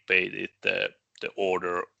really debated the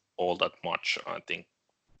order all that much. I think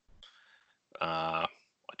I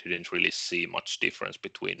didn't really see much difference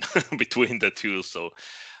between between the two, so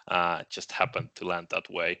it just happened to land that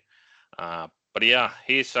way. But yeah,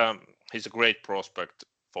 he's a great prospect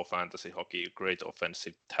for fantasy hockey, great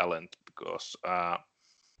offensive talent,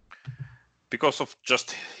 because of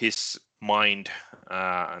just his mind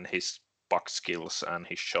and his puck skills and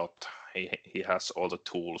his shot. He has all the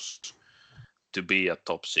tools to be a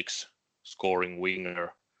top six scoring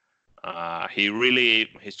winger. He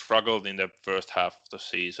struggled in the first half of the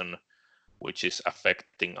season, which is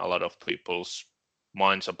affecting a lot of people's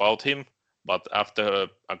minds about him. But after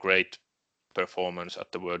a great performance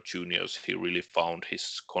at the World Juniors, he really found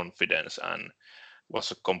his confidence and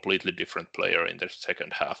was a completely different player in the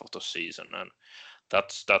second half of the season. And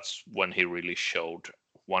that's when he really showed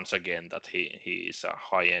once again that he is a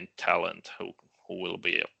high-end talent who will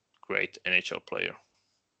be a great NHL player.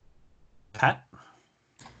 Pat?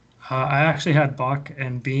 I actually had Bach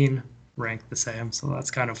and Bean ranked the same, so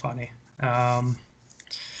that's kind of funny. I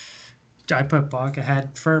put Bach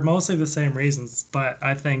ahead for mostly the same reasons, but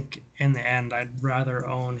I think in the end, I'd rather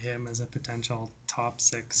own him as a potential top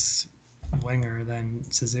six winger than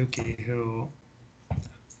Suzuki, who I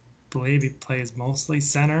believe he plays mostly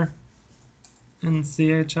center in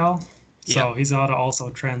CHL. So Yeah. he's ought to also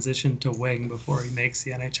transition to wing before he makes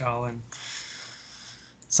the NHL. And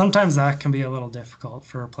sometimes that can be a little difficult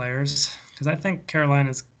for players because I think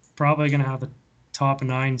Carolina's probably going to have the top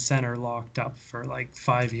 9 center locked up for like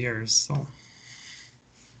 5 years. So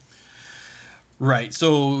Right.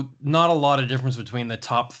 So not a lot of difference between the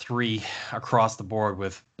top 3 across the board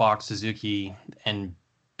with Bach, Suzuki, and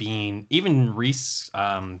Bean. Even Reese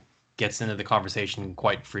gets into the conversation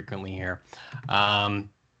quite frequently here.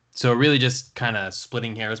 So really just kind of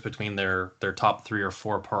splitting hairs between their top 3 or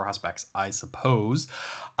 4 prospects, I suppose.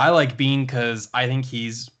 I like Bean because I think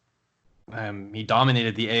he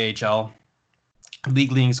dominated the AHL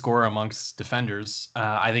league leading scorer amongst defenders.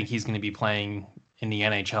 I think he's going to be playing in the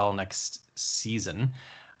NHL next season.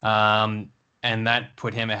 And that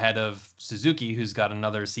put him ahead of Suzuki, who's got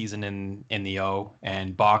another season in the O,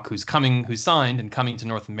 and Bach, who's signed and coming to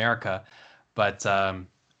North America. But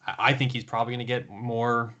I think he's probably going to get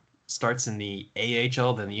more starts in the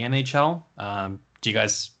AHL than the NHL. Do you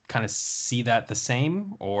guys kind of see that the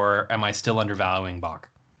same, or am I still undervaluing Bach?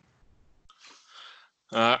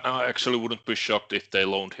 I actually wouldn't be shocked if they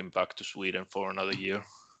loaned him back to Sweden for another year.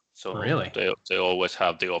 So Really? they always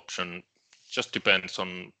have the option. Just depends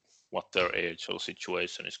on what their AHL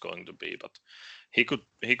situation is going to be. But he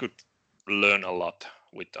could learn a lot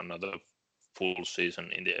with another full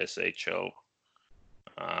season in the SHL.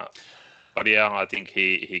 But yeah, I think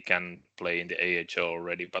he can play in the AHL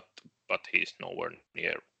already, but he's nowhere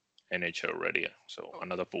near NHL ready. So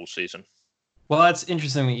another full season. Well, that's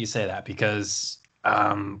interesting that you say that because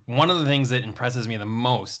one of the things that impresses me the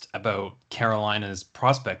most about Carolina's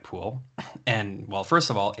prospect pool, and well, first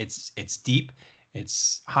of all, it's deep,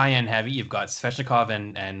 it's high end heavy. You've got Svechnikov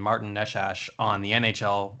and Martin Neshash on the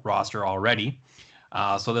NHL roster already,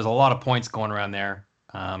 so there's a lot of points going around there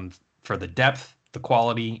for the depth, the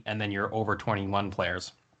quality, and then your over 21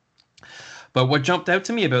 players. But what jumped out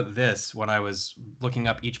to me about this when I was looking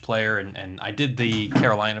up each player, and I did the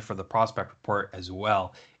Carolina for the prospect report as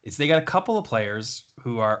well, is they got a couple of players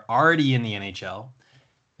who are already in the NHL.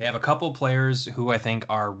 They have a couple of players who I think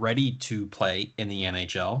are ready to play in the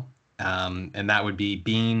NHL, and that would be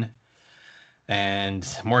Bean and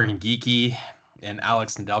Morgan Geekie and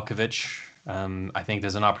Alex Nedeljkovic. I think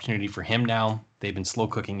there's an opportunity for him now. They've been slow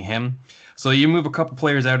cooking him. So you move a couple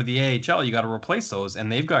players out of the AHL, you got to replace those.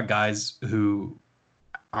 And they've got guys who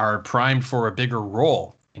are primed for a bigger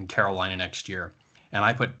role in Carolina next year. And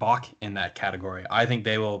I put Bach in that category. I think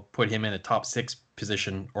they will put him in a top 6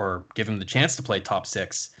 position or give him the chance to play top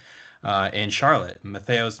 6 in Charlotte.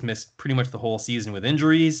 Mattheos missed pretty much the whole season with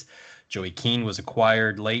injuries. Joey Keane was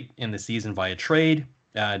acquired late in the season via trade.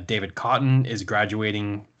 David Cotton is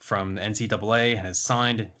graduating from the NCAA and has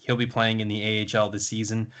signed. He'll be playing in the AHL this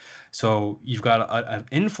season. So you've got an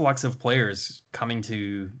influx of players coming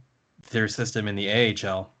to their system in the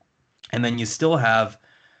AHL. And then you still have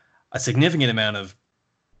a significant amount of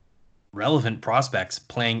relevant prospects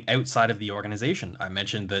playing outside of the organization. I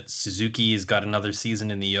mentioned that Suzuki has got another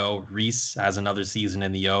season in the O. Reese has another season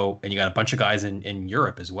in the O. And you got a bunch of guys in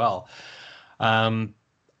Europe as well.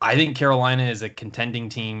 I think Carolina is a contending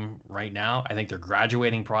team right now. I think they're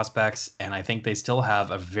graduating prospects, and I think they still have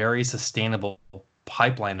a very sustainable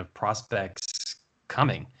pipeline of prospects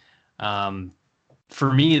coming.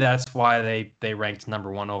 For me, that's why they ranked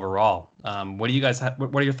number 1 overall. What do you guys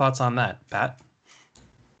what are your thoughts on that, Pat?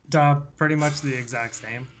 Pretty much the exact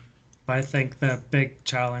same. But I think the big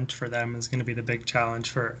challenge for them is going to be the big challenge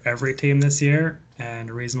for every team this year. And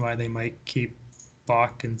the reason why they might keep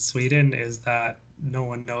Bach in Sweden is that no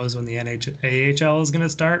one knows when the AHL is going to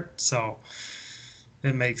start. So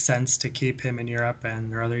it makes sense to keep him in Europe,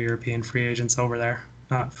 and there are other European free agents over there.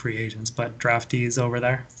 Not free agents, but draftees over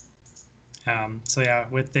there. So yeah,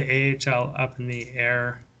 with the AHL up in the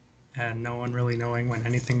air and no one really knowing when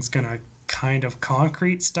anything's going to kind of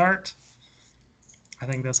concrete start, I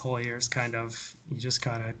think this whole year is kind of, you just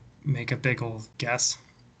got to make a big old guess.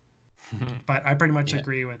 But I pretty much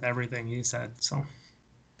agree with everything he said. So,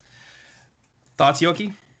 thoughts,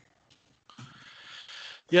 Jokke?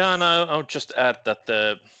 Yeah, and I'll just add that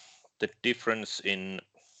the difference in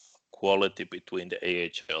quality between the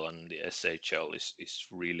AHL and the SHL is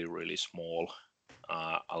really, really small.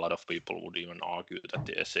 A lot of people would even argue that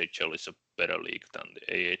the SHL is a better league than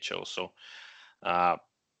the AHL. So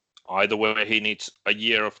either way, he needs a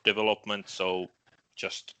year of development. So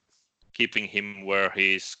just keeping him where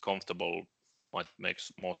he's comfortable might make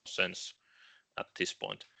more sense at this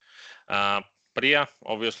point. But yeah,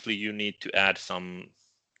 obviously you need to add some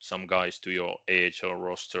guys to your AHL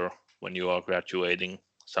roster when you are graduating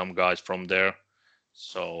some guys from there.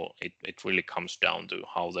 So it really comes down to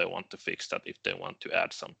how they want to fix that, if they want to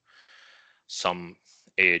add some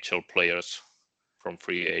AHL players from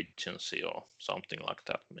free agency or something like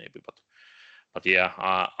that maybe. But yeah,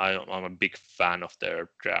 I'm a big fan of their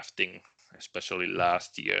drafting, especially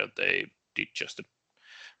last year. They did just a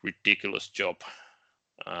ridiculous job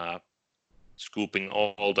scooping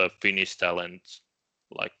all the Finnish talents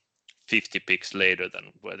like 50 picks later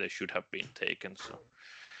than where they should have been taken. So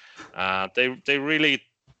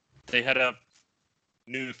they had a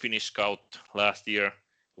new Finnish scout last year. It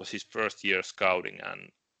was his first year scouting,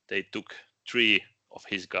 and they took 3 of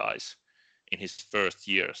his guys in his first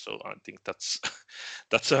year. So I think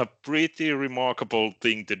that's a pretty remarkable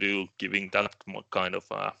thing to do, giving that kind of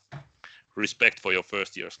respect for your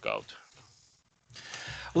first year scout.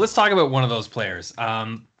 Well, let's talk about one of those players.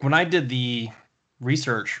 When I did the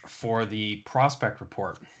research for the prospect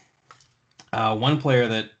report, one player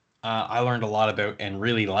that I learned a lot about and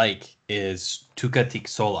really like is Tuukka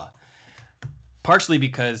Tiksola. Partially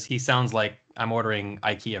because he sounds like I'm ordering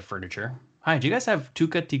IKEA furniture. Hi, do you guys have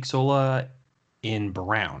Tuukka Tiksola in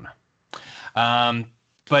brown?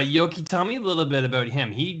 But Jokke, tell me a little bit about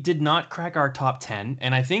him. He did not crack our top 10,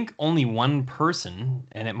 and I think only one person,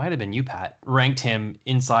 and it might have been you, Pat, ranked him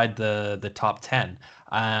inside the top 10.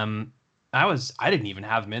 I didn't even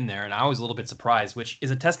have him in there, and I was a little bit surprised, which is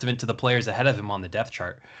a testament to the players ahead of him on the depth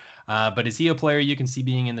chart. But is he a player you can see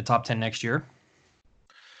being in the top 10 next year?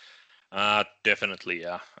 Definitely,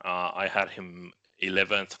 yeah. I had him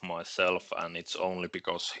 11th myself, and it's only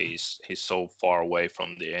because he's so far away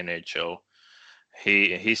from the NHL.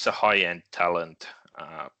 He's a high-end talent,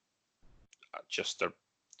 just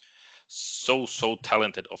so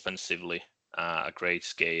talented offensively, a great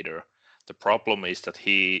skater. The problem is that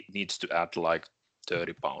he needs to add like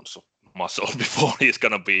 30 pounds of muscle before he's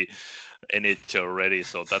gonna be NHL ready.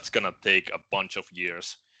 So that's gonna take a bunch of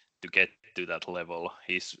years to get to that level.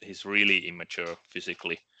 He's really immature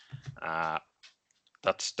physically.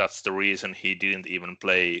 That's the reason he didn't even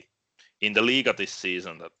play in the Liga this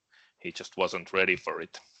season. That he just wasn't ready for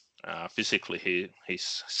it. Physically,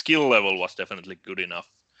 his skill level was definitely good enough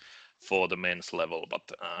for the men's level,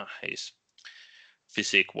 but his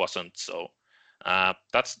physique wasn't. So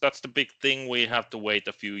that's the big thing. We have to wait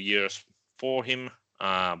a few years for him,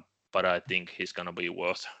 but I think he's gonna be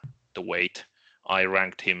worth the wait. I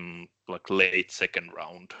ranked him like late second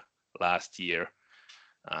round last year,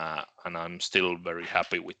 and I'm still very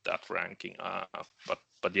happy with that ranking.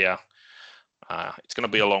 But yeah, it's gonna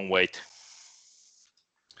be a long wait.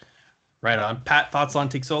 Right on. Pat, thoughts on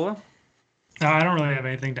Tiksola? No, I don't really have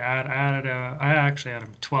anything to add. I actually had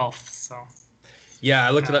him 12th. So yeah,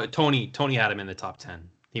 I looked it up. Tony had him in the top 10.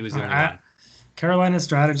 He was the only one. Carolina's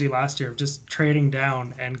strategy last year of just trading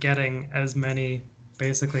down and getting as many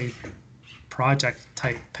basically project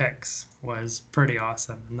type picks was pretty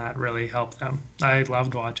awesome, and that really helped them. I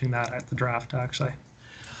loved watching that at the draft, actually.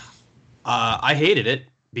 I hated it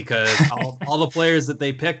because all the players that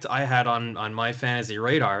they picked I had on my fantasy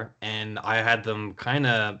radar, and I had them kind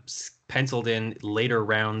of penciled in later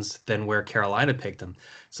rounds than where Carolina picked them.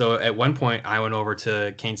 So at one point I went over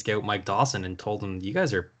to Kane scout Mike Dawson and told him, you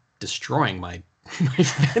guys are destroying my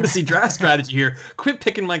fantasy draft strategy here. Quit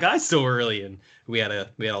picking my guys so early. And we had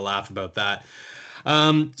a laugh about that.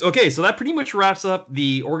 Okay, so that pretty much wraps up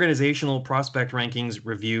the organizational prospect rankings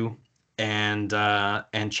review and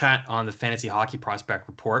chat on the fantasy hockey prospect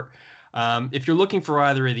report. If you're looking for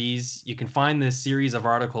either of these, you can find this series of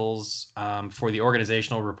articles for the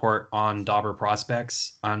organizational report on Dobber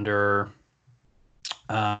prospects under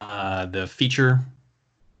the feature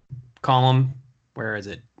column. Where is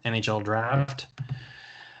it? NHL draft.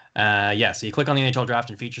 So you click on the NHL draft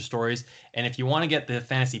and feature stories. And if you want to get the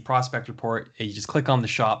fantasy prospect report, you just click on the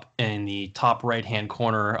shop in the top right-hand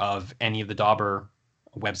corner of any of the Dobber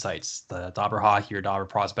websites. The Dobber Hockey or Dobber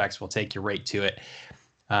Prospects will take you right to it.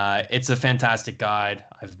 It's a fantastic guide.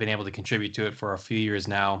 I've been able to contribute to it for a few years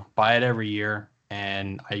now. Buy it every year,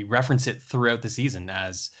 and I reference it throughout the season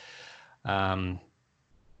as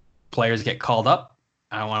players get called up.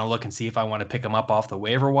 I want to look and see if I want to pick them up off the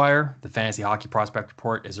waiver wire. The Fantasy Hockey Prospect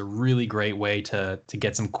Report is a really great way to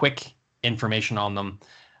get some quick information on them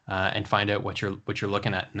and find out what you're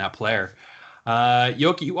looking at in that player.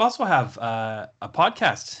 Jokke, you also have a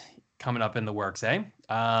podcast coming up in the works, eh?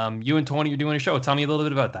 You and Tony are doing a show. Tell me a little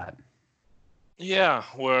bit about that. Yeah,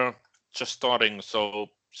 we're just starting. So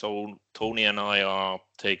Tony and I are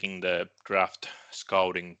taking the draft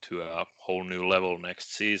scouting to a whole new level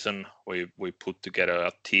next season. We put together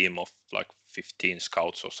a team of like 15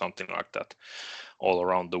 scouts or something like that all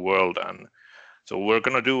around the world, and So we're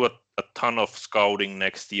gonna do a ton of scouting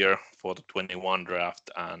next year for the 21 draft,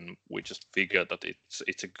 and we just figured that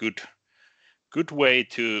it's a good way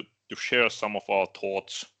to share some of our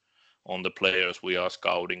thoughts on the players we are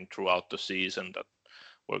scouting throughout the season. That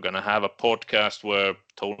we're gonna have a podcast where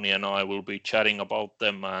Tony and I will be chatting about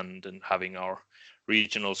them, and having our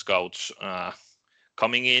regional scouts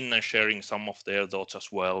coming in and sharing some of their thoughts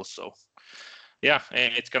as well. So yeah,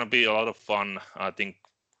 it's gonna be a lot of fun. I think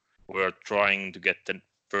we're trying to get the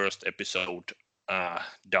first episode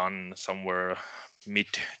done somewhere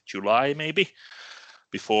mid-July, maybe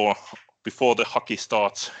before the hockey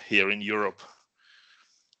starts here in Europe.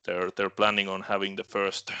 They're planning on having the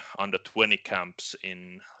first under 20 camps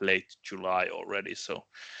in late July already. So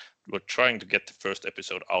we're trying to get the first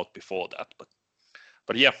episode out before that.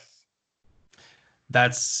 But yeah.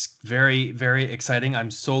 That's very, very exciting. I'm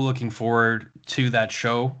so looking forward to that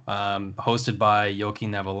show, hosted by Jokke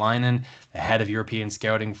Nevalainen, the head of European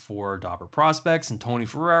scouting for Dobber Prospects, and Tony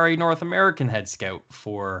Ferrari, North American head scout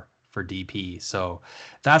for DP. So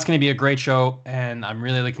that's going to be a great show, and I'm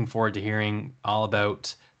really looking forward to hearing all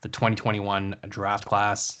about the 2021 draft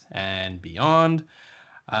class and beyond.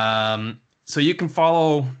 So you can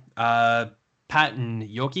follow Pat and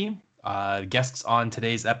Jokke, guests on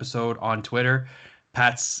today's episode, on Twitter.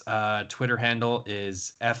 Pat's Twitter handle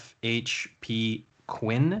is FHP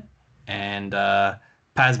Quinn, and Pat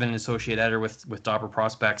has been an associate editor with Dobber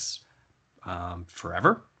Prospects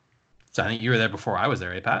forever. So I think you were there before I was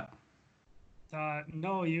there, eh, Pat?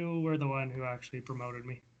 No, you were the one who actually promoted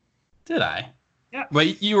me. Did I? Yeah.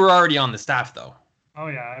 But you were already on the staff, though. Oh,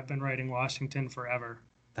 yeah. I've been writing Washington forever.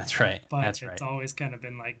 That's right. But That's it's right. always kind of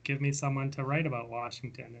been like, give me someone to write about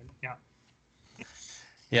Washington. And yeah.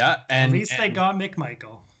 Yeah. And at least they got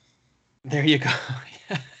McMichael. There you go.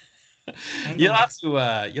 You'll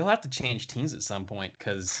have to change teams at some point,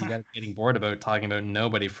 because you got getting bored about talking about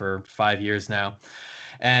nobody for 5 years now.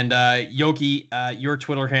 And Jokke, your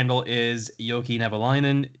Twitter handle is Jokke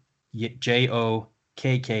Nevalainen, JOKKENEVALAINEN.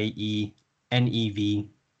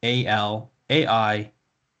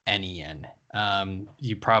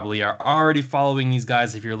 You probably are already following these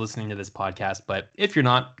guys if you're listening to this podcast, but if you're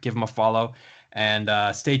not, give them a follow. And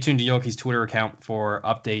stay tuned to Jokke's Twitter account for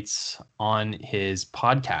updates on his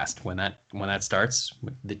podcast when that starts,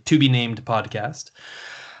 the to be named podcast.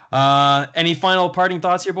 Any final parting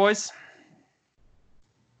thoughts here, boys?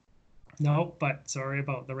 No, but sorry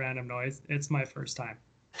about the random noise. It's my first time.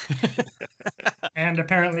 And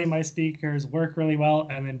apparently my speakers work really well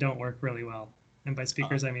and then don't work really well. And by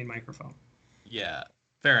speakers, I mean microphone. Yeah,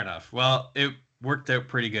 fair enough. Well, it worked out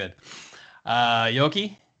pretty good.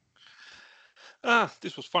 Jokke?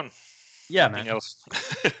 This was fun. Yeah, Nothing man. else.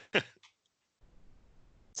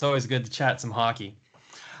 It's always good to chat some hockey.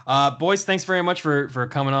 Boys, thanks very much for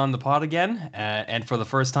coming on the pod again, and for the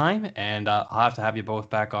first time. And I'll have to have you both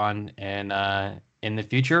back on in the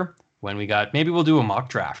future when maybe we'll do a mock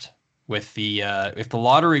draft with the if the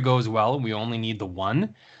lottery goes well, we only need the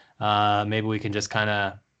one. Maybe we can just kind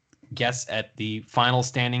of guess at the final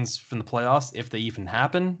standings from the playoffs, if they even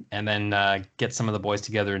happen, and then get some of the boys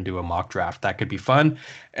together and do a mock draft. That could be fun.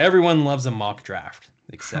 Everyone loves a mock draft,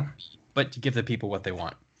 except but to give the people what they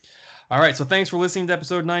want. All right, so thanks for listening to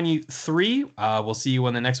episode 93. We'll see you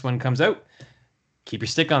when the next one comes out. Keep your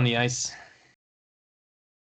stick on the ice.